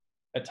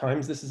 At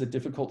times, this is a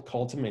difficult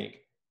call to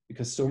make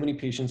because so many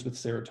patients with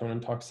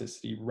serotonin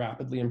toxicity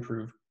rapidly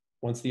improve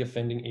once the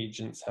offending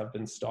agents have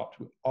been stopped,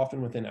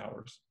 often within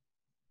hours.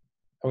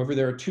 However,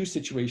 there are 2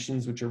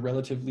 situations which are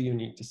relatively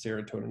unique to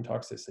serotonin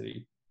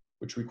toxicity,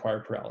 which require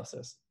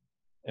paralysis.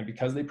 And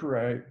because they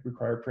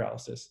require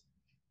paralysis,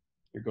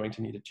 you're going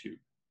to need a tube.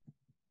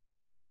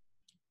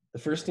 The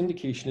first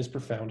indication is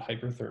profound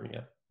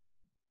hyperthermia.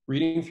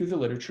 Reading through the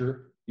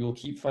literature, you will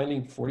keep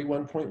finding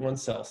 41.1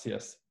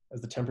 Celsius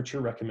as the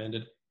temperature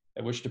recommended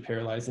at which to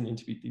paralyze and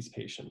intubate these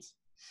patients.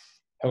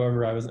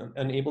 However, I was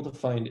unable to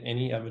find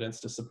any evidence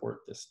to support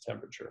this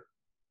temperature.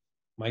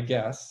 My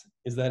guess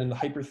is that in the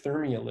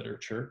hyperthermia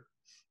literature,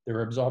 there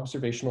are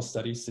observational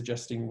studies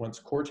suggesting once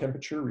core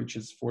temperature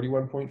reaches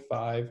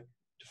 41.5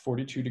 to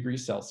 42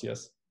 degrees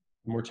Celsius,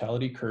 the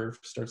mortality curve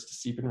starts to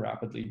seep in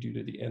rapidly due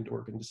to the end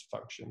organ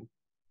dysfunction.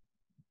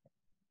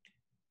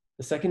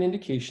 The second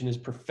indication is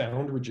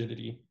profound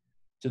rigidity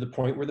to the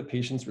point where the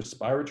patient's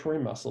respiratory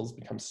muscles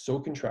become so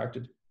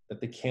contracted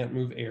that they can't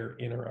move air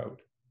in or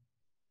out.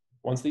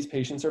 Once these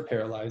patients are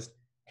paralyzed,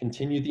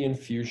 continue the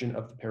infusion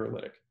of the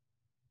paralytic.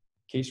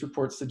 Case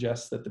reports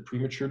suggest that the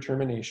premature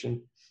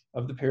termination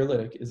of the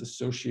paralytic is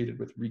associated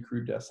with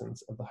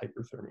recrudescence of the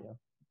hyperthermia.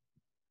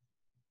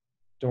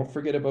 Don't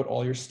forget about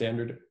all your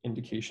standard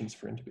indications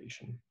for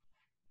intubation.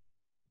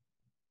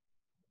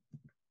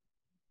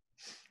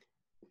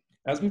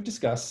 As we've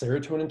discussed,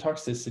 serotonin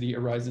toxicity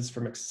arises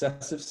from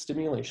excessive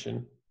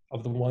stimulation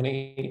of the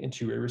 1A and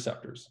 2A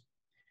receptors.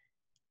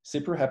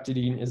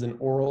 Cyproheptadine is an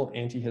oral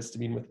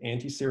antihistamine with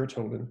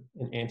anti-serotonin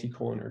and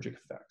anticholinergic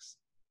effects.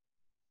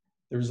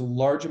 There's a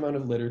large amount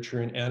of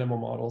literature in animal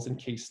models and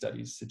case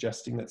studies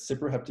suggesting that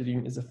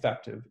cyproheptadine is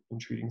effective in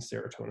treating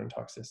serotonin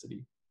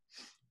toxicity.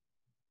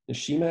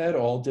 Nishima et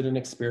al. Did an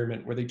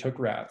experiment where they took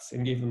rats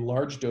and gave them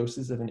large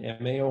doses of an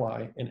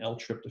MAOI and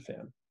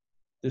L-tryptophan.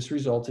 This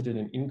resulted in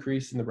an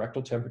increase in the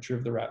rectal temperature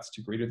of the rats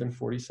to greater than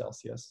 40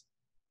 Celsius,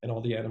 and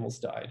all the animals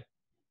died.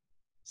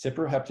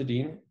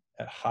 Cyproheptadine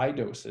at high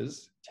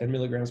doses, 10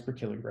 milligrams per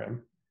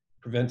kilogram,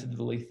 prevented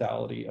the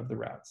lethality of the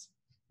rats,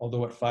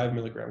 although at 5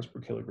 milligrams per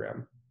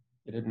kilogram,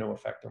 it had no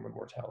effect on the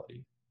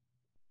mortality.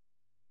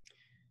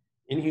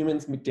 In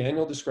humans,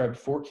 McDaniel described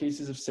 4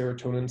 cases of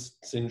serotonin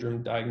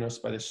syndrome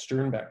diagnosed by the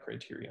Sternbach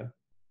criteria,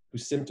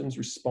 whose symptoms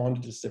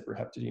responded to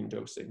cyproheptadine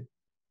dosing.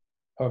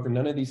 However,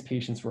 none of these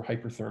patients were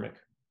hyperthermic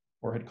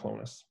or had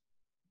clonus.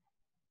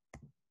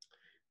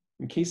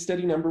 In case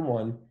study number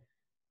 1,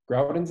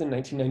 Groudens in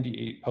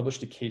 1998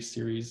 published a case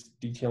series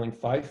detailing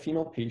 5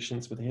 female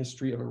patients with a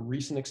history of a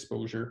recent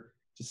exposure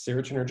to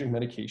serotonergic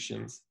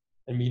medications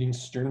and meeting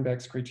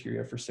Sternbach's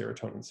criteria for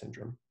serotonin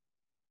syndrome.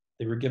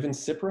 They were given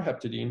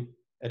cyproheptadine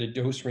at a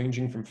dose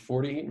ranging from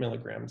 4 to 8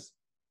 milligrams.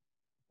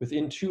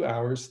 Within 2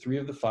 hours, 3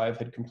 of the 5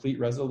 had complete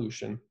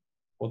resolution,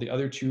 while the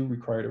other 2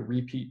 required a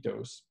repeat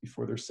dose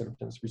before their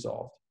symptoms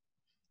resolved.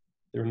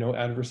 There were no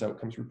adverse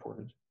outcomes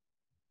reported.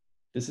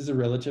 This is a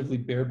relatively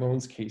bare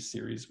bones case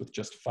series with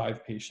just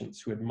 5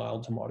 patients who had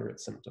mild to moderate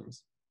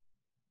symptoms.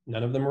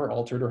 None of them were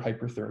altered or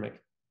hyperthermic,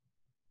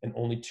 and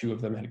only 2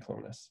 of them had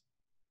clonus.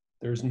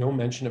 There is no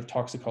mention of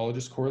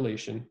toxicologist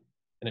correlation,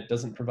 and it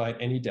doesn't provide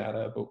any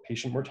data about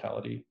patient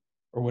mortality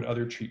or what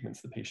other treatments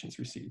the patients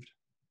received.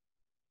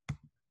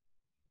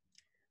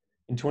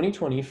 In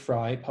 2020,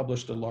 Fry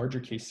published a larger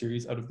case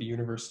series out of the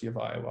University of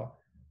Iowa,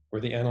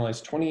 where they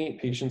analyzed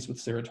 28 patients with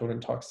serotonin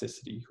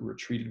toxicity who were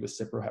treated with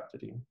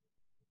cyproheptadine.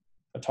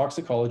 A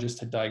toxicologist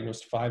had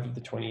diagnosed 5 of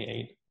the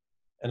 28,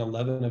 and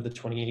 11 of the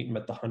 28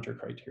 met the Hunter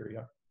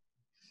criteria.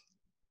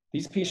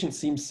 These patients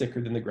seemed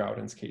sicker than the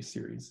Groudens case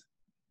series.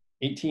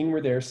 18 were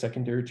there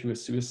secondary to a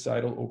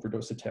suicidal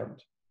overdose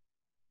attempt.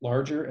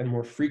 Larger and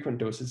more frequent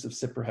doses of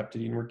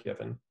cyproheptadine were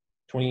given.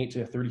 28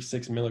 to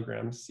 36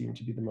 milligrams seemed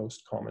to be the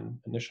most common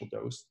initial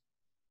dose.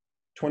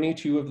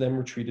 22 of them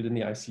were treated in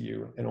the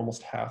ICU, and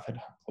almost half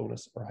had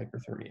clonus or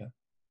hyperthermia.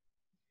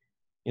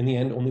 In the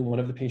end, only 1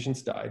 of the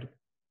patients died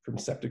from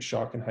septic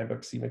shock and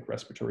hypoxemic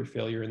respiratory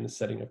failure in the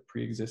setting of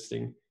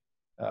pre-existing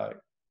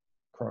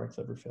chronic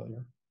liver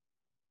failure.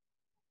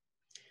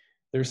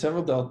 There are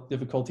several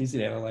difficulties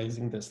in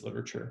analyzing this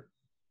literature.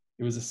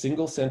 It was a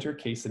single center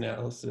case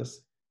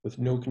analysis with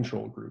no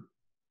control group.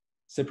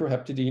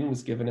 Cyproheptadine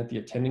was given at the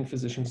attending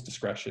physician's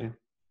discretion,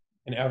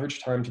 and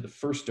average time to the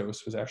first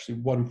dose was actually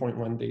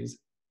 1.1 days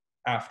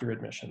after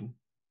admission.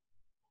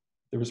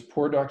 There was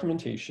poor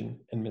documentation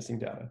and missing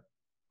data.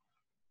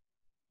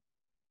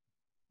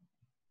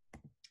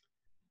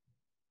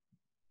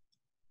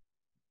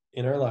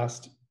 In our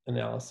last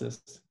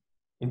analysis,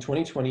 in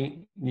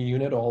 2020,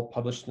 Niyun et al.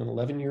 Published an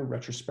 11-year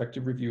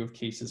retrospective review of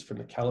cases from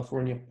the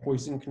California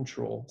Poison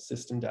Control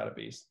System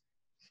database,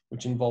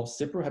 which involves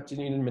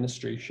cyproheptadine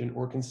administration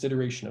or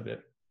consideration of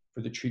it for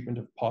the treatment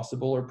of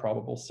possible or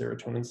probable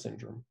serotonin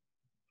syndrome.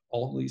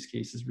 All of these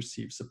cases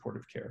received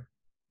supportive care.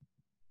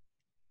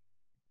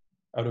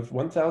 Out of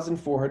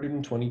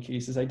 1,420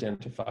 cases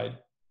identified,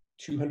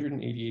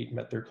 288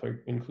 met their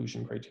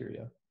inclusion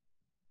criteria.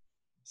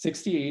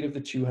 68 of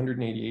the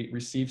 288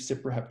 received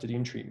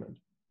cyproheptadine treatment.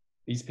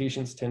 These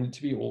patients tended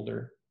to be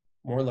older,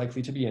 more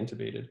likely to be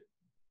intubated,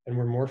 and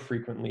were more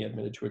frequently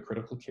admitted to a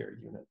critical care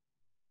unit.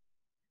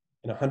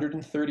 In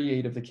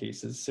 138 of the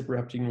cases,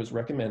 cyproheptadine was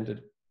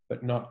recommended,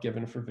 but not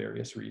given for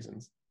various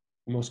reasons.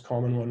 The most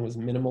common one was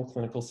minimal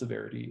clinical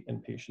severity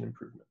and patient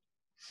improvement.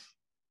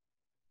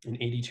 In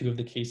 82 of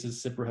the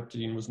cases,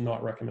 cyproheptadine was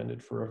not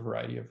recommended for a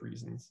variety of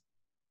reasons.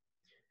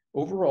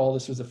 Overall,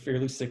 this was a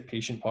fairly sick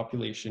patient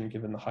population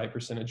given the high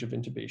percentage of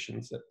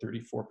intubations at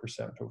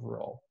 34%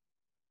 overall.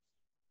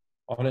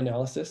 On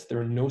analysis, there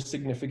are no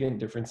significant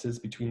differences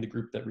between the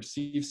group that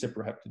received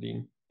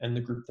cyproheptadine and the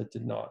group that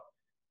did not,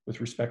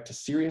 with respect to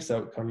serious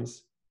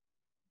outcomes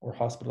or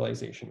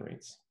hospitalization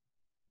rates.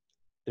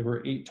 There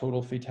were 8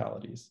 total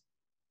fatalities.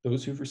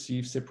 Those who've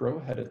received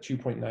Cipro had a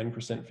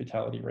 2.9%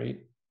 fatality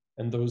rate,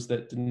 and those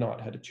that did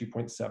not had a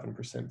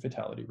 2.7%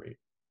 fatality rate.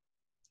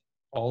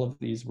 All of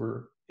these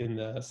were in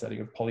the setting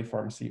of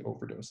polypharmacy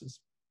overdoses.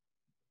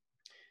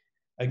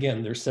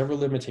 Again, there's several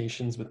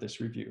limitations with this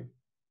review.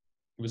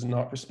 It was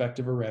not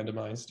prospective or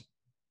randomized.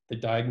 The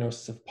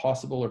diagnosis of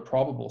possible or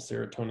probable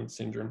serotonin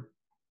syndrome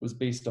was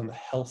based on the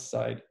health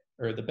side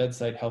or the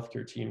bedside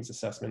healthcare team's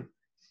assessment,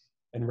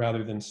 and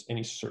rather than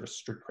any sort of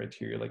strict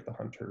criteria like the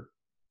Hunter.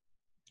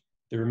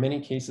 There were many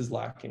cases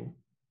lacking.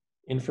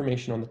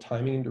 Information on the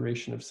timing and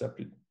duration of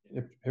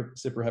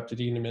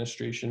cyproheptadine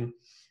administration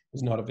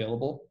was not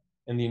available,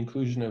 and the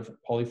inclusion of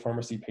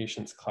polypharmacy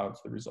patients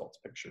clouds the results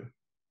picture.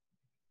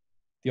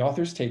 The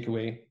author's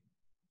takeaway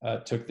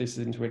took this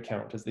into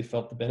account as they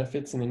felt the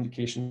benefits and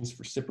indications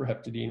for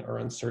cyproheptadine are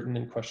uncertain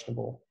and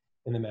questionable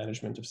in the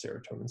management of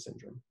serotonin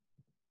syndrome.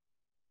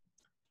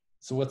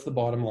 So what's the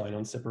bottom line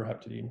on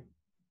cyproheptadine?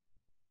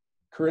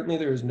 Currently,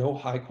 there is no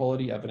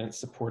high-quality evidence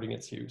supporting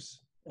its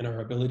use, and our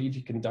ability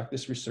to conduct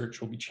this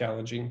research will be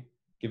challenging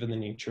given the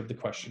nature of the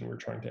question we're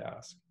trying to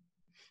ask.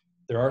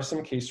 There are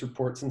some case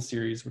reports and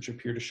series which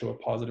appear to show a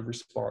positive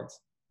response,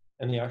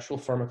 and the actual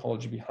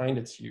pharmacology behind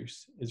its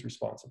use is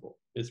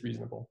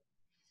reasonable.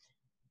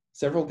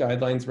 Several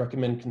guidelines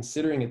recommend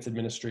considering its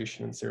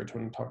administration in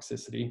serotonin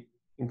toxicity,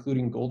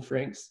 including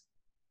Goldfrank's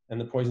and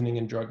the Poisoning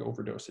and Drug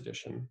Overdose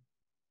Edition.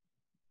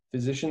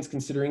 Physicians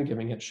considering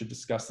giving it should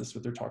discuss this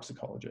with their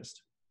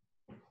toxicologist.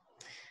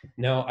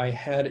 Now, I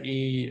had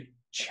a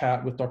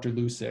chat with Dr.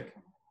 Lusick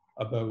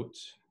about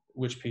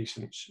which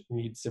patients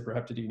need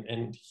cyproheptadine,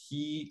 and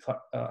he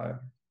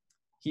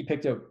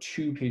picked out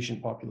 2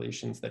 patient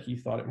populations that he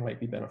thought it might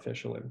be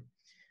beneficial in.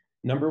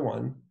 Number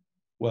 1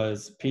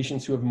 was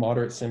patients who have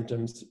moderate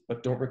symptoms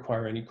but don't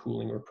require any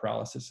cooling or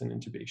paralysis and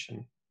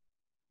intubation.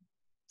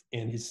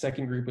 And his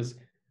second group was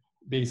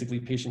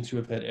basically patients who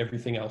have had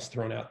everything else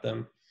thrown at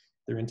them.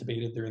 They're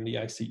intubated, they're in the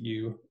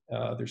ICU,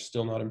 they're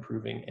still not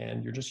improving,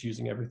 and you're just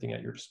using everything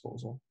at your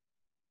disposal.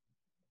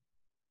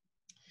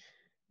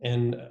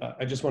 And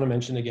I just want to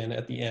mention again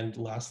at the end,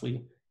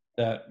 lastly,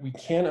 that we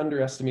can't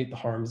underestimate the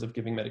harms of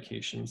giving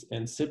medications,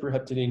 and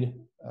cyproheptadine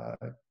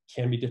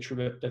can be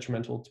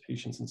detrimental to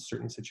patients in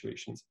certain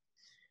situations.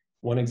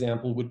 One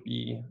example would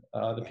be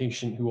the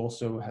patient who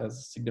also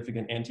has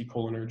significant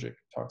anticholinergic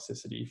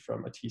toxicity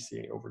from a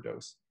TCA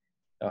overdose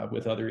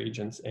with other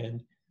agents,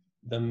 and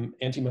the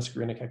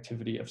antimuscarinic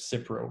activity of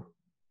Cipro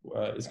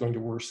is going to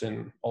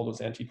worsen all those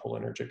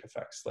anticholinergic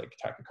effects like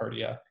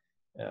tachycardia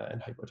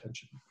and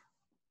hypotension.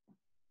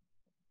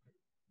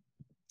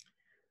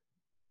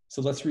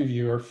 So let's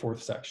review our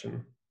 4th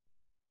section.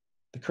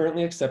 The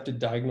currently accepted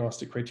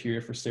diagnostic criteria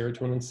for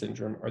serotonin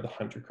syndrome are the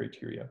Hunter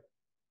criteria.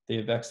 They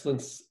have excellent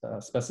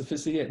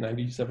specificity at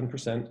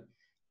 97%,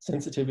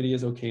 sensitivity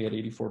is okay at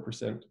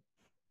 84%,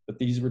 but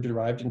these were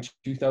derived in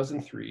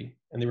 2003,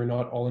 and they were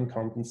not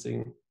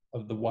all-encompassing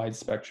of the wide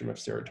spectrum of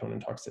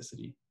serotonin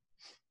toxicity.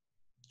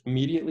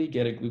 Immediately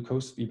get a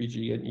glucose,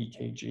 VBG, and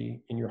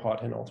EKG in your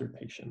hot and altered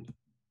patient.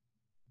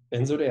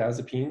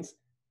 Benzodiazepines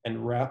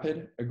and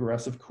rapid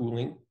aggressive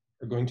cooling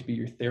are going to be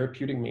your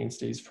therapeutic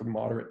mainstays for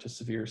moderate to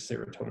severe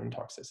serotonin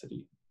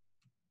toxicity.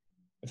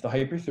 If the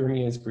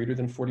hyperthermia is greater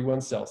than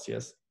 41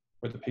 Celsius,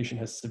 or the patient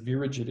has severe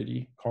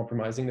rigidity,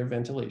 compromising their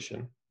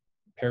ventilation,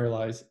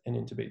 paralyze and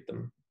intubate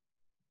them.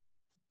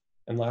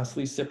 And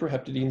lastly,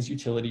 cyproheptadine's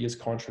utility is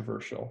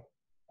controversial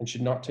and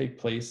should not take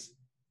place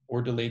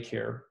or delay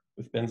care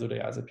with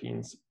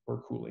benzodiazepines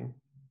or cooling.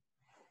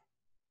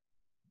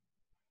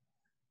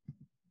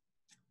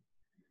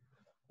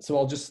 So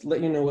I'll just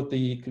let you know what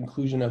the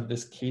conclusion of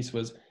this case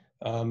was.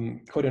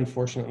 Quite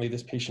unfortunately,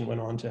 this patient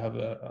went on to have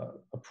a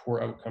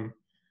poor outcome.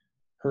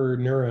 Her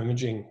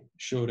neuroimaging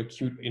showed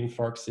acute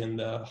infarcts in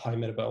the high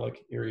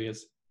metabolic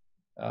areas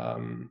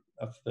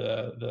of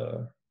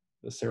the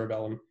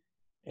cerebellum.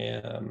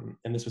 And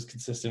this was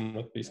consistent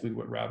with basically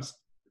what Raz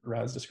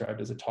described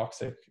as a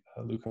toxic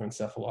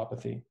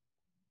leukoencephalopathy.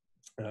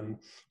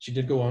 She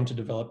did go on to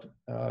develop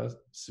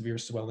severe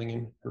swelling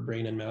in her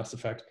brain and mass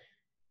effect.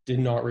 Did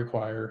not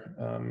require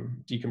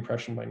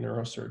decompression by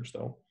neurosurge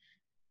though.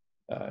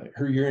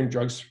 Her urine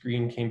drug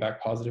screen came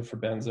back positive for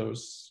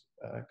benzos,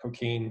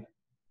 cocaine,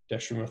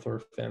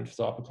 dextromethorphan,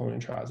 flopiclone,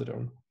 and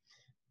trazodone.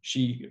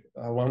 She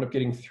wound up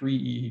getting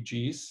 3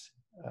 EEGs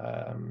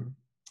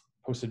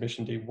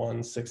post-admission day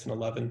 1, 6, and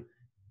 11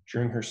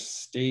 during her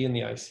stay in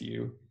the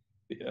ICU,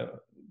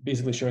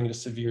 basically showing a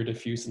severe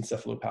diffuse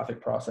encephalopathic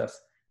process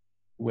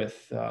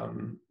with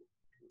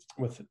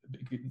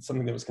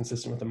something that was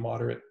consistent with a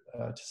moderate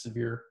to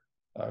severe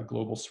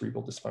global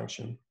cerebral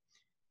dysfunction.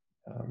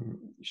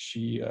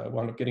 She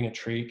wound up getting a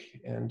trach,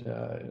 and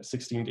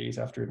 16 days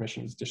after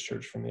admission was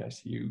discharged from the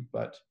ICU.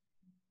 But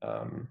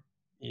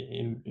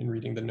in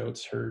reading the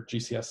notes, her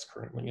GCS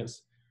currently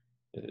is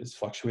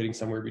fluctuating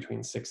somewhere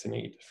between 6 and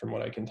 8, from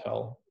what I can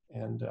tell,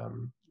 and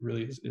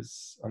really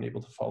is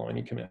unable to follow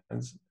any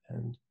commands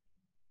and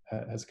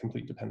has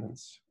complete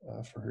dependence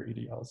for her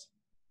EDLs.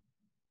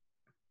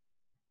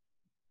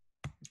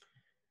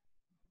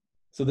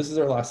 So this is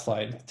our last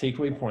slide,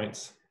 takeaway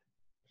points.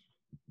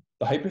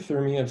 The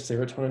hyperthermia of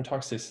serotonin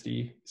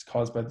toxicity is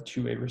caused by the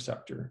 2A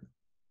receptor.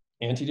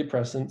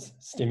 Antidepressants,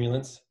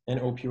 stimulants,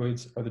 and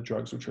opioids are the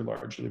drugs which are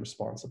largely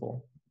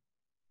responsible.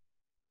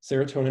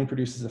 Serotonin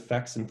produces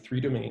effects in 3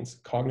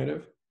 domains: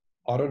 cognitive,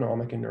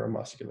 autonomic, and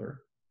neuromuscular.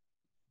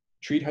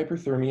 Treat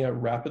hyperthermia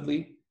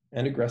rapidly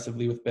and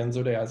aggressively with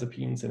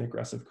benzodiazepines and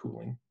aggressive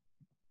cooling.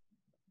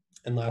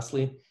 And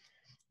lastly,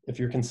 if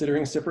you're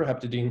considering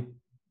cyproheptadine,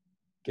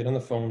 get on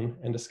the phone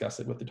and discuss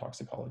it with the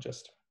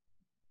toxicologist.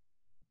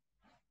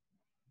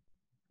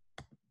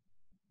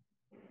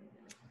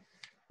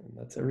 And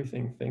that's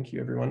everything. Thank you,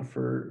 everyone,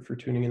 for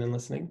tuning in and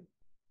listening.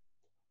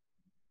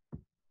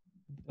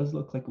 It does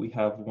look like we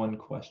have one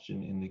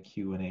question in the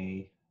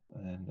Q&A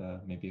and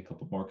maybe a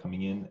couple more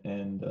coming in.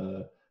 And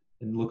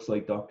it looks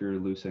like Dr.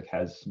 Lusick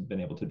has been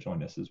able to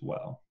join us as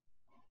well.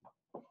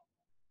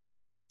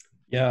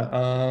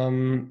 Yeah,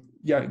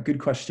 yeah, good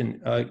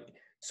question.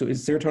 So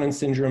is serotonin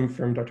syndrome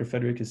from Dr.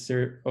 Federick,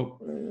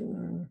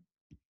 one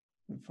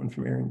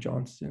from Aaron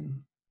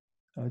Johnston.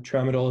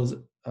 Tramadol is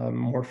a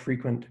more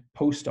frequent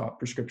post-op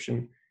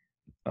prescription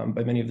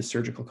by many of the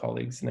surgical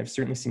colleagues, and I've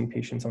certainly seen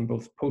patients on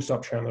both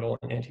post-op tramadol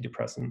and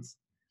antidepressants.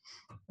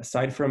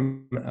 Aside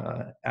from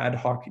ad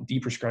hoc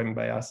deprescribing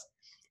by us,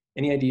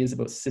 any ideas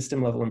about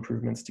system-level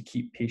improvements to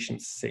keep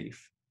patients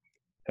safe?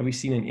 Have we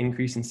seen an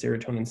increase in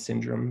serotonin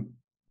syndrome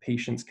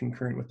patients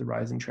concurrent with the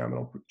rise in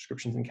tramadol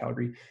prescriptions in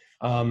Calgary?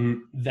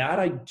 That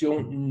I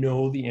don't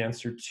know the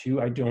answer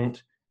to. I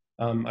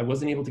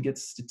wasn't able to get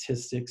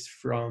statistics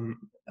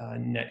from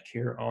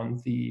Netcare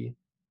on the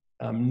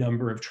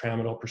number of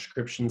tramadol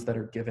prescriptions that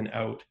are given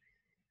out.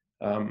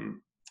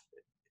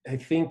 I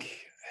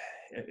think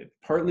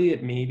partly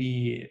it may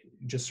be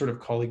just sort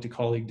of colleague to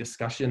colleague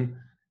discussion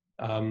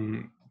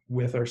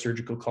with our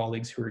surgical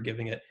colleagues who are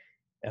giving it,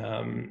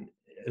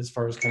 as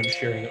far as kind of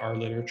sharing our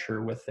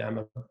literature with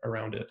them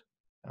around it,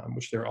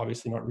 which they're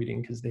obviously not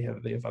reading because they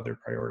have other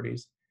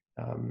priorities.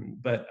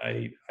 But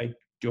I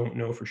don't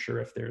know for sure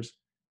if there's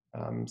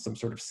some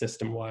sort of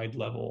system-wide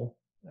level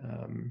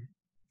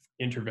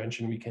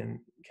intervention we can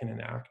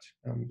enact.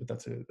 But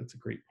that's a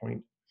great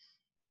point.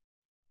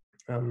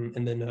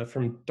 And then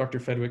from Dr.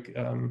 Fedwick,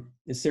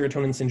 is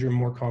serotonin syndrome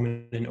more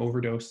common in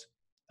overdose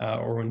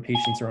or when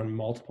patients are on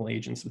multiple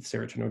agents with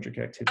serotonergic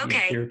activity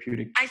and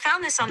therapeutic I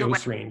found this on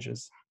dose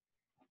ranges?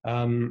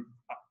 So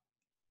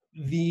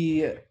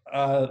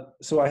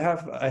I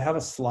have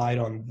a slide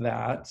on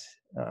that.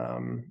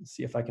 Let's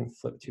see if I can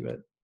flip to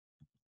it.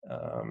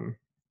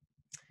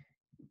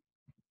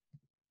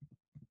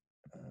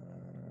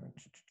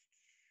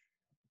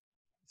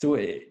 So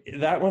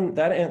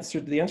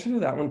the answer to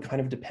that one kind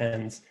of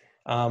depends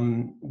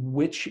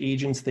which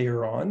agents they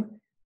are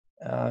on.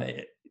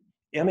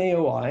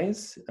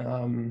 MAOIs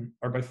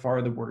are by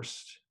far the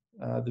worst,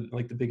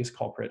 the biggest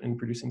culprit in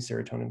producing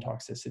serotonin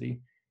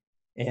toxicity.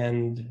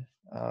 And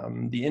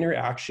the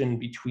interaction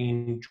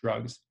between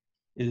drugs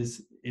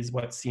is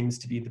what seems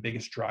to be the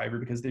biggest driver,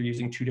 because they're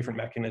using 2 different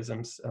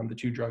mechanisms. The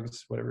 2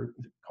 drugs, whatever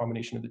the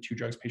combination of the 2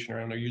 drugs patient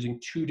are on, they're using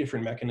 2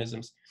 different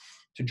mechanisms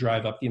to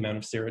drive up the amount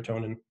of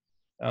serotonin.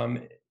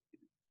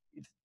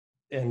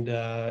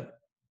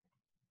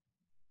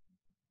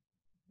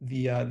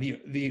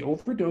 The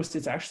overdose,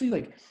 it's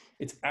actually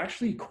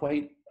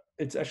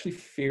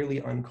fairly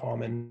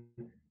uncommon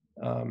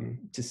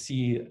to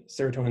see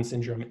serotonin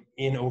syndrome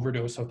in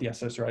overdose of the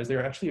SSRIs.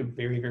 They're actually a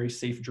very, very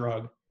safe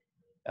drug.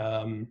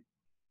 And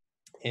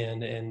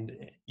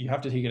you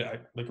have to take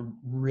it like a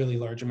really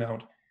large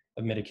amount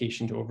of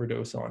medication to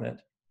overdose on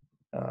it.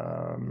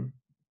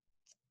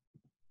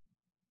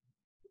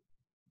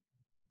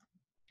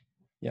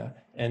 Yeah,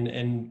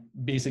 and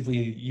basically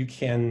you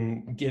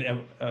can get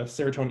a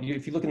serotonin.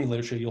 If you look in the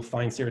literature, you'll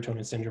find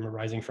serotonin syndrome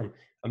arising from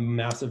a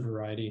massive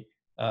variety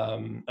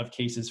of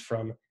cases,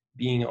 from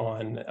being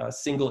on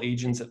single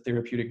agents at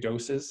therapeutic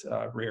doses,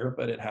 rare,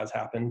 but it has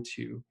happened,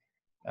 to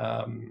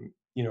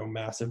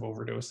massive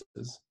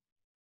overdoses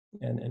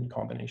and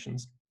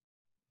combinations.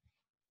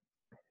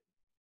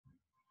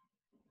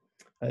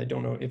 I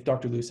don't know if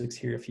Dr. Lusick's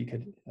here, if he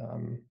could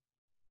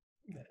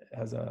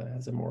has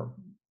a more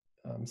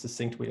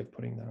succinct way of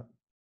putting that.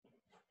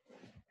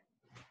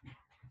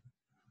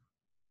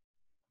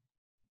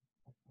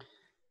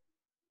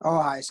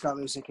 Oh, hi, Scott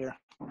Lusick here.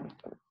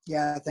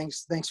 Yeah,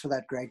 thanks for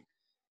that, Greg.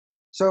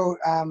 So,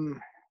 I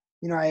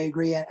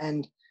agree,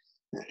 and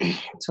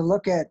to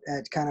look at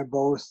kind of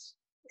both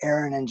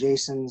Aaron and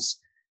Jason's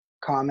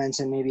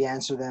comments and maybe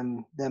answer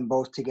them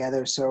both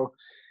together. So,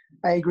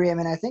 I agree. I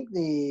mean, I think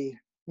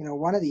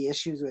one of the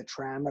issues with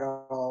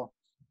tramadol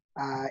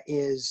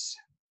is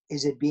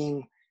it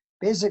being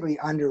basically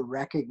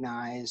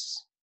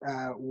under-recognized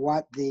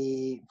what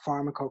the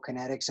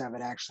pharmacokinetics of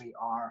it actually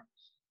are.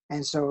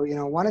 And so,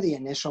 one of the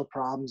initial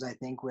problems I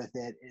think with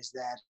it is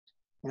that,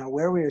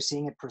 where we are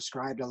seeing it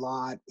prescribed a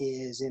lot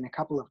is in a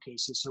couple of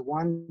cases. So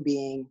one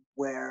being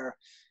where,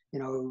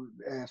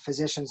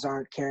 physicians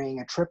aren't carrying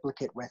a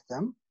triplicate with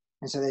them.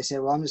 And so they say,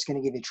 well, I'm just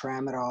going to give you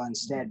tramadol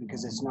instead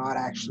because it's not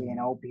actually an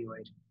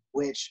opioid.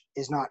 which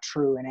is not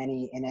true in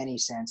any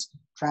sense.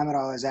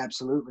 Tramadol is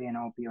absolutely an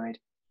opioid,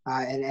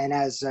 and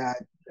as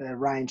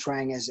Ryan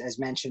Trang has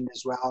mentioned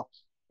as well,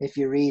 if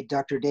you read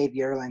Dr. Dave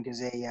Yerling,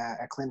 is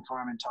a clin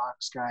pharm and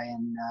tox guy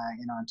in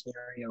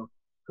Ontario,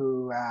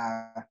 who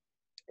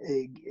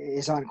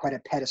is on quite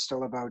a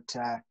pedestal about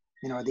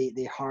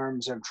the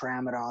harms of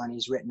tramadol, and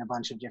he's written a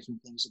bunch of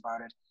different things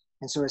about it.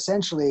 And so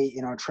essentially,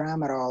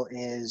 tramadol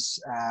is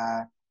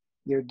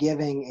you're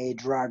giving a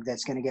drug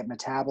that's going to get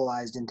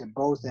metabolized into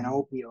both an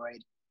opioid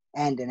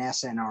and an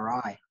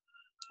SNRI.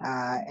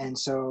 And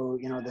so,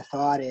 the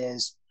thought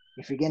is,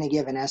 if you're going to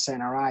give an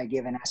SNRI,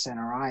 give an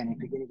SNRI, and if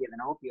you're going to give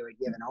an opioid,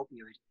 give an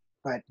opioid.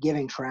 But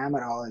giving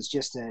tramadol is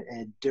just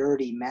a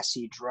dirty,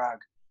 messy drug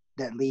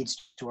that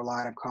leads to a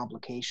lot of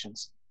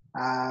complications.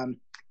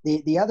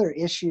 The other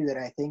issue that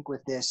I think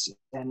with this,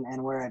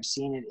 and where I've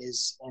seen it,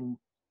 is in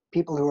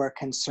people who are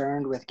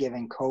concerned with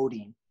giving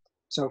codeine.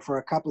 So for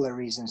a couple of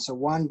reasons. So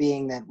one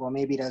being that, well,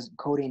 maybe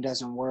codeine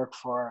doesn't work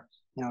for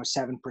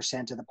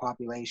 7% of the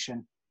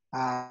population.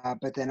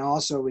 But then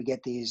also we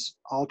get these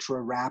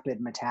ultra rapid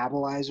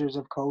metabolizers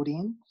of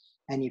codeine,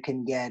 and you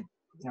can get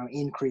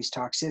increased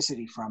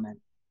toxicity from it.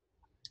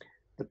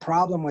 The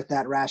problem with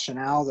that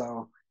rationale,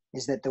 though,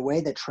 is that the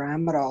way that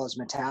tramadol is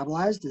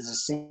metabolized is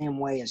the same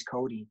way as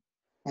codeine.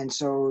 And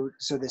so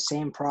the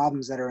same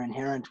problems that are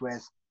inherent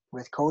with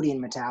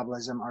codeine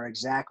metabolism are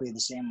exactly the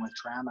same with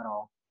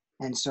tramadol.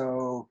 And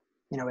so,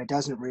 it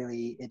doesn't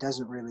really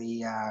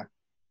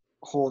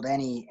hold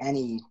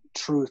any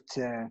truth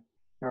to,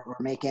 or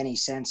make any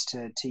sense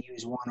to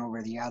use one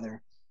over the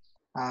other.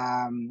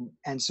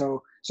 And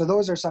so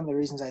those are some of the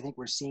reasons I think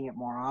we're seeing it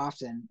more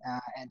often.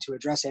 And to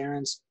address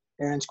Aaron's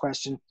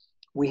question,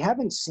 we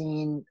haven't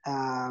seen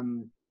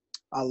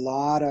a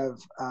lot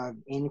of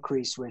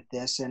increase with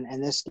this,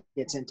 and this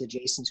gets into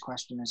Jason's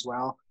question as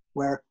well,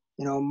 where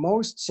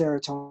most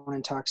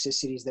serotonin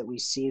toxicities that we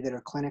see that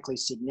are clinically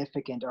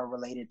significant are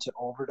related to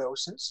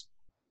overdoses.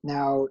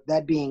 Now,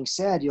 that being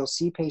said, you'll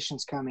see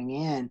patients coming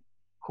in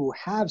who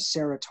have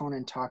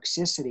serotonin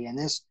toxicity, and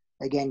this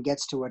again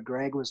gets to what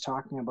Greg was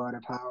talking about,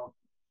 of how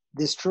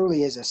this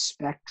truly is a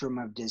spectrum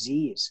of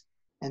disease.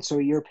 And so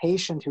your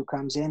patient who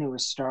comes in, who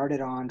was started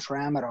on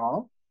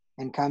tramadol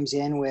and comes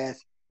in with,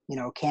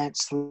 can't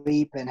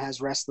sleep and has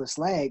restless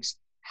legs,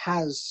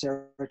 has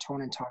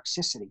serotonin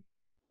toxicity,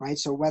 right?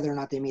 So whether or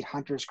not they meet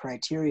Hunter's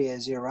criteria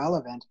is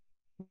irrelevant.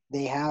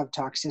 They have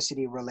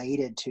toxicity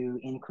related to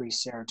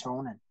increased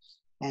serotonin.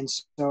 And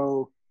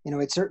so,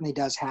 it certainly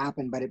does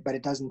happen, but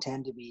it doesn't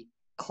tend to be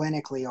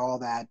clinically all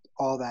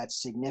that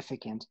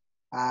significant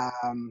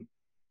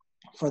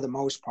for the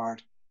most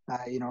part,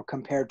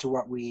 compared to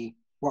what we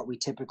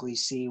typically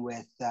see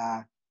with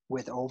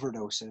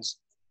overdoses.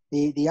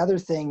 The other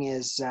thing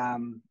is,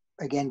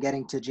 again,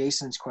 getting to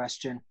Jason's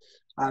question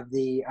of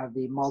the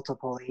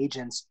multiple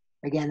agents.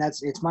 Again,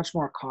 it's much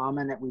more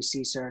common that we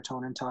see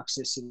serotonin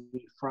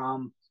toxicity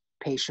from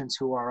patients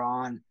who are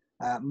on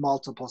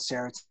multiple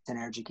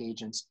serotonergic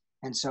agents.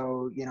 And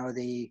so,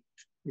 the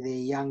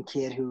young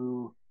kid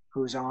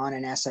who's on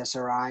an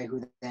SSRI,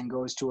 who then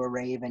goes to a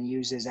rave and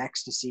uses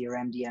ecstasy or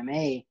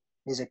MDMA,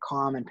 is a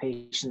common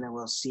patient that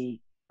we'll see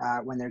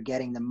when they're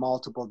getting the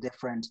multiple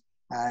different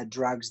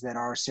drugs that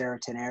are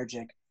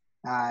serotonergic,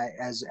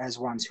 as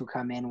ones who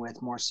come in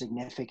with more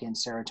significant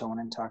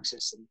serotonin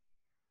toxicity.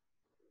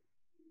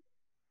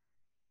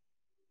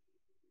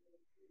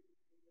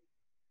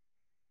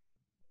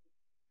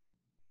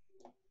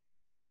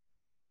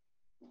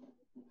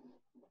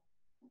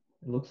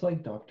 It looks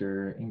like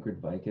Dr.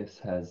 Ingrid Vicus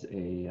has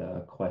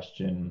a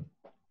question.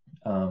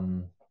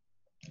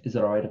 Is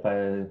it all right if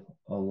I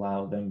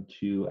allow them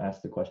to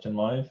ask the question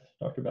live,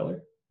 Dr.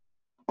 Beller?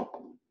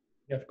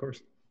 Yeah, of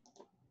course.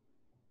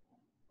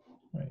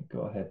 All right,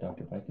 go ahead,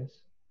 Dr.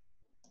 Vicus.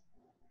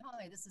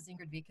 Hi, this is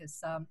Ingrid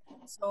Vicus.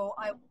 So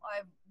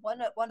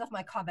one of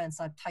my comments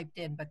I've typed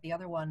in, but the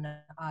other one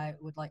I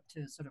would like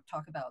to sort of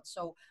talk about.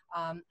 So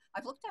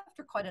I've looked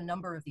after quite a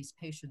number of these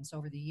patients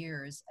over the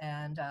years,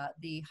 and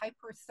the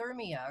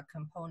hyperthermia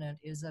component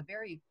is a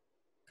very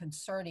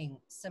concerning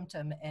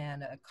symptom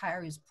and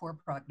carries poor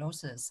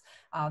prognosis.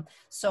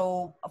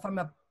 So from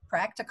a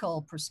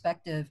practical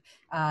perspective,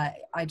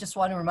 I just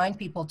want to remind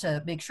people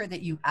to make sure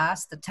that you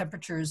ask the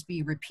temperatures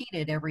be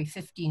repeated every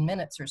 15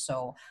 minutes or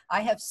so. I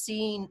have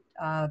seen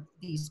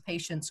these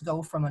patients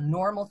go from a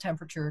normal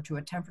temperature to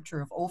a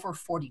temperature of over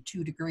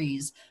 42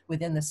 degrees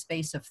within the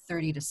space of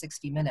 30 to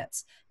 60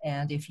 minutes.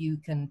 And if you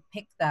can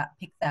pick that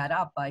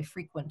up by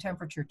frequent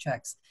temperature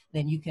checks,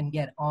 then you can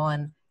get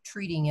on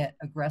treating it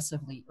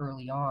aggressively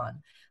early on.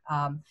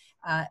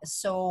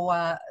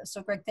 So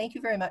Greg, thank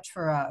you very much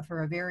for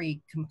a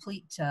very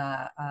complete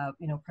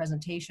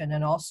presentation,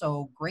 and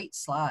also great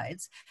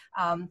slides.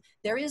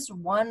 There is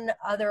one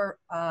other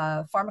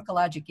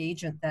pharmacologic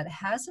agent that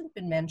hasn't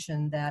been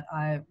mentioned that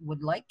I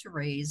would like to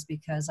raise,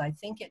 because I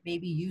think it may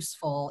be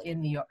useful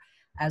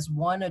as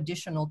one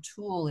additional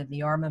tool in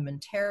the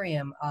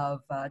armamentarium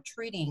of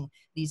treating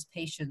these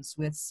patients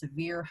with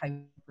severe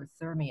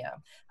hyperthermia,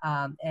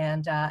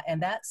 and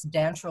that's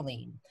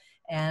dantrolene.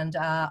 And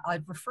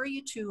I'd refer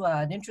you to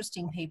an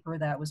interesting paper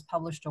that was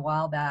published a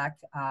while back.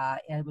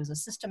 It was a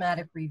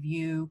systematic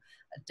review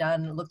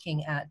done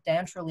looking at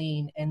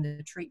dantrolene and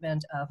the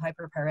treatment of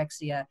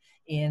hyperpyrexia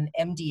in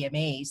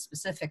MDMA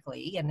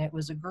specifically, and it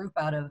was a group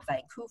out of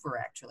Vancouver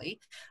actually,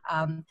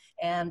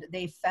 and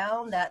they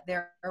found that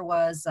there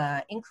was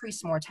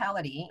increased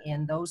mortality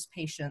in those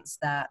patients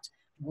that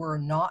were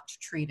not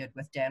treated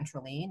with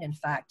dantrolene. In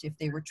fact, if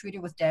they were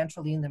treated with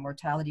dantrolene, the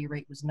mortality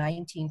rate was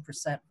 19%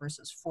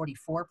 versus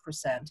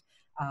 44%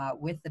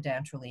 with the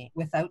dantrolene,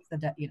 without the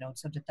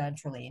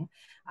dantrolene.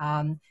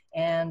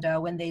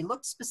 When they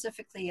looked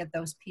specifically at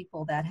those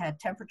people that had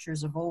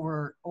temperatures of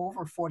over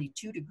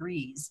 42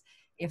 degrees,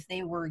 if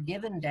they were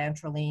given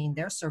dantrolene,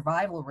 their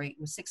survival rate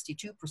was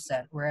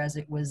 62%, whereas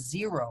it was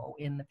 0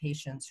 in the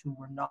patients who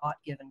were not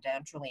given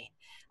dantrolene.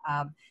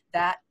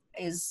 That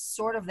is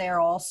sort of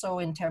there also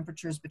in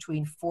temperatures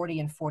between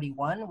 40 and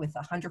 41, with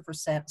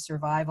 100%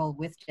 survival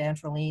with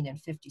dantrolene and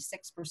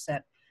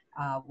 56%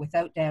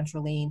 without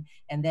dantrolene,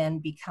 and then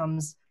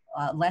becomes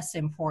less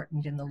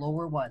important in the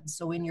lower ones.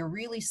 So in your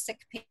really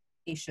sick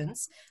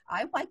patients,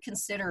 I might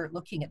consider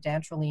looking at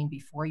dantrolene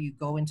before you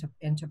go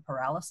into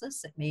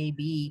paralysis. It may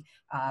be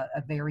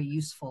a very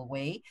useful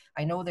way.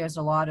 I know there's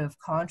a lot of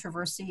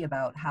controversy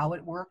about how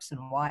it works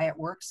and why it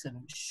works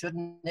and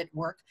shouldn't it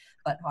work,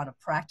 but on a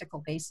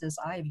practical basis,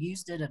 I've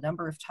used it a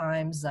number of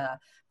times,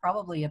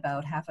 probably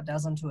about half a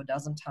dozen to a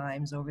dozen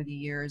times over the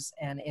years,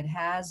 and it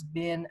has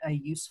been a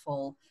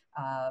useful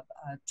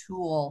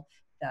tool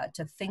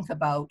to think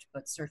about,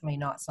 but certainly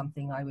not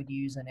something I would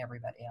use in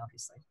everybody,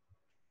 obviously.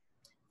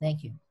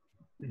 Thank you.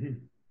 Mm-hmm.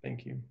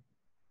 Thank you.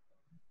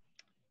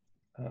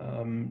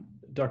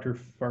 Dr.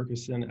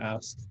 Farquharson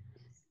asked,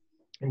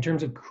 in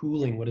terms of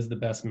cooling, what is the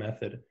best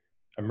method?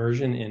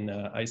 Immersion in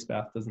ice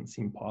bath doesn't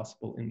seem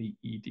possible in the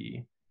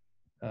ED.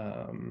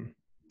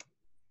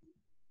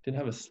 Didn't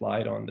have a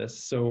slide on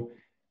this. So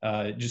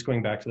just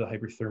going back to the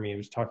hyperthermia, I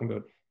was talking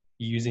about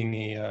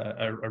using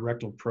a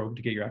rectal probe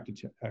to get your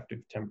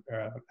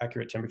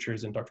accurate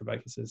temperatures, and Dr.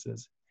 Bicus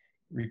is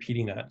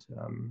repeating that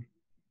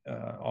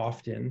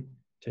often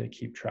to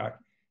keep track.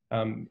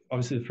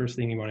 Obviously, the first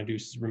thing you want to do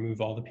is remove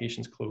all the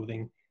patient's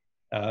clothing.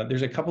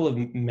 There's a couple of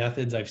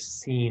methods I've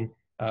seen,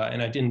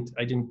 and I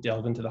didn't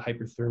delve into the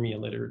hyperthermia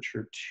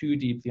literature too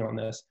deeply on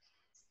this.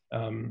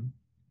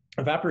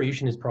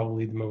 Evaporation is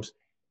probably the most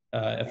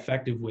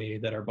effective way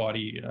that our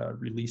body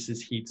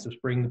releases heat. So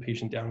spraying the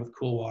patient down with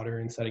cool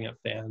water and setting up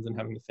fans and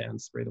having the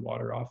fans spray the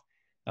water off,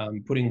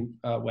 putting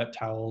wet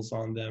towels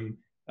on them,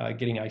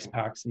 getting ice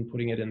packs and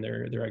putting it in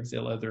their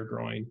axilla, their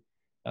groin.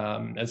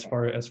 As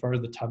far as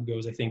the tub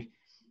goes, I think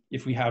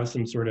if we have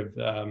some sort of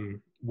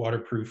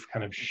waterproof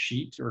kind of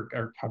sheet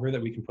or cover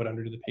that we can put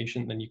under to the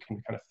patient, then you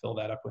can kind of fill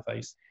that up with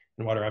ice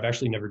and water. I've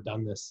actually never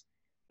done this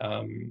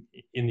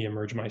in the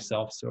Emerge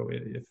myself, so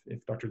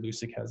if Dr.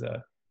 Lusick has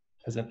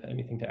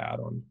anything to add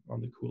on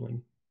the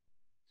cooling.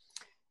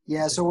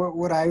 Yeah, so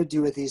what I would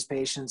do with these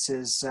patients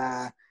is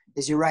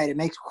you're right, it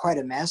makes quite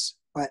a mess,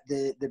 but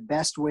the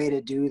best way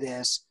to do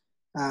this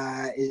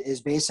is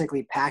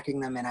basically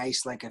packing them in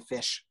ice like a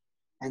fish.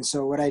 And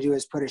so what I do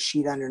is put a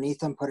sheet underneath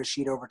them, put a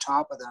sheet over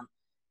top of them,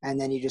 and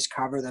then you just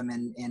cover them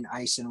in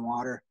ice and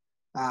water,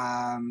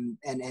 and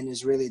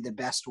is really the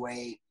best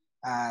way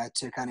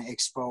to kind of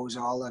expose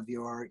all of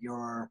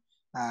your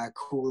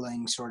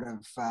cooling sort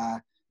of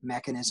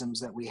mechanisms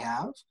that we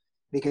have.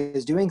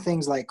 Because doing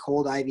things like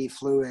cold IV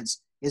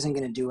fluids isn't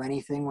going to do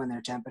anything when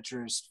their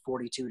temperature is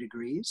 42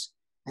 degrees.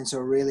 And so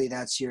really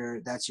that's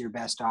your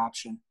best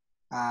option.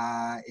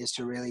 Is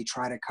to really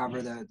try to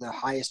cover the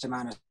highest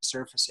amount of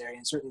surface area.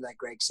 And certainly, like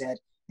Greg said,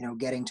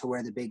 getting to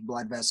where the big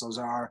blood vessels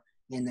are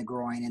in the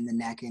groin, in the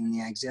neck, in the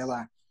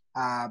axilla,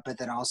 but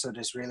then also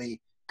just really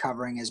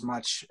covering as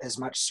much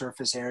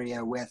surface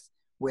area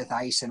with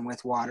ice and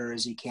with water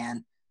as you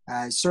can.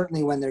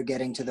 Certainly when they're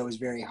getting to those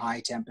very high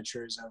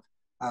temperatures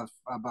of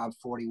above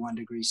 41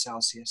 degrees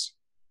Celsius.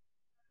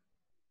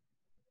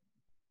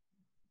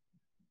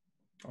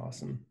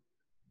 Awesome.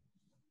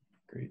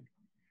 Great.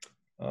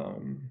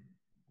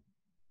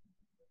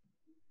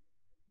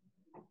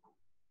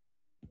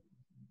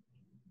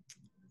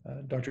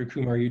 Dr.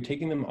 Kumar, are you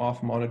taking them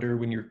off monitor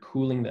when you're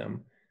cooling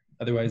them?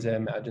 Otherwise, I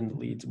imagine the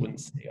leads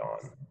wouldn't stay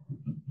on.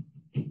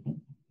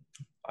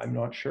 I'm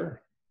not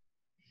sure.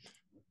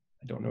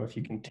 I don't know if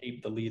you can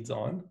tape the leads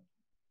on.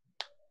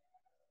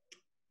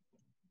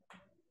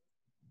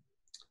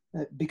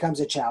 It becomes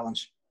a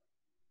challenge.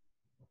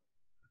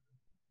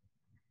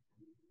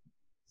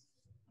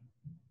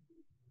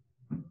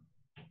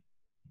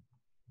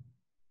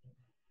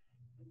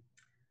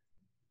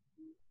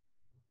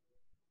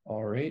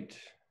 All right.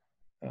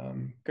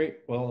 Great.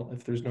 Well,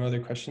 if there's no other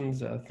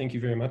questions, thank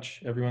you very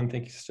much, everyone.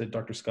 Thanks to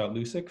Dr. Scott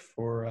Lusick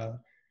for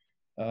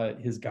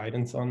his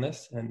guidance on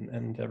this,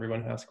 and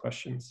everyone who asked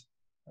questions.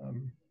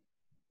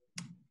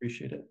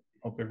 Appreciate it.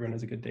 Hope everyone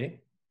has a good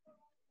day.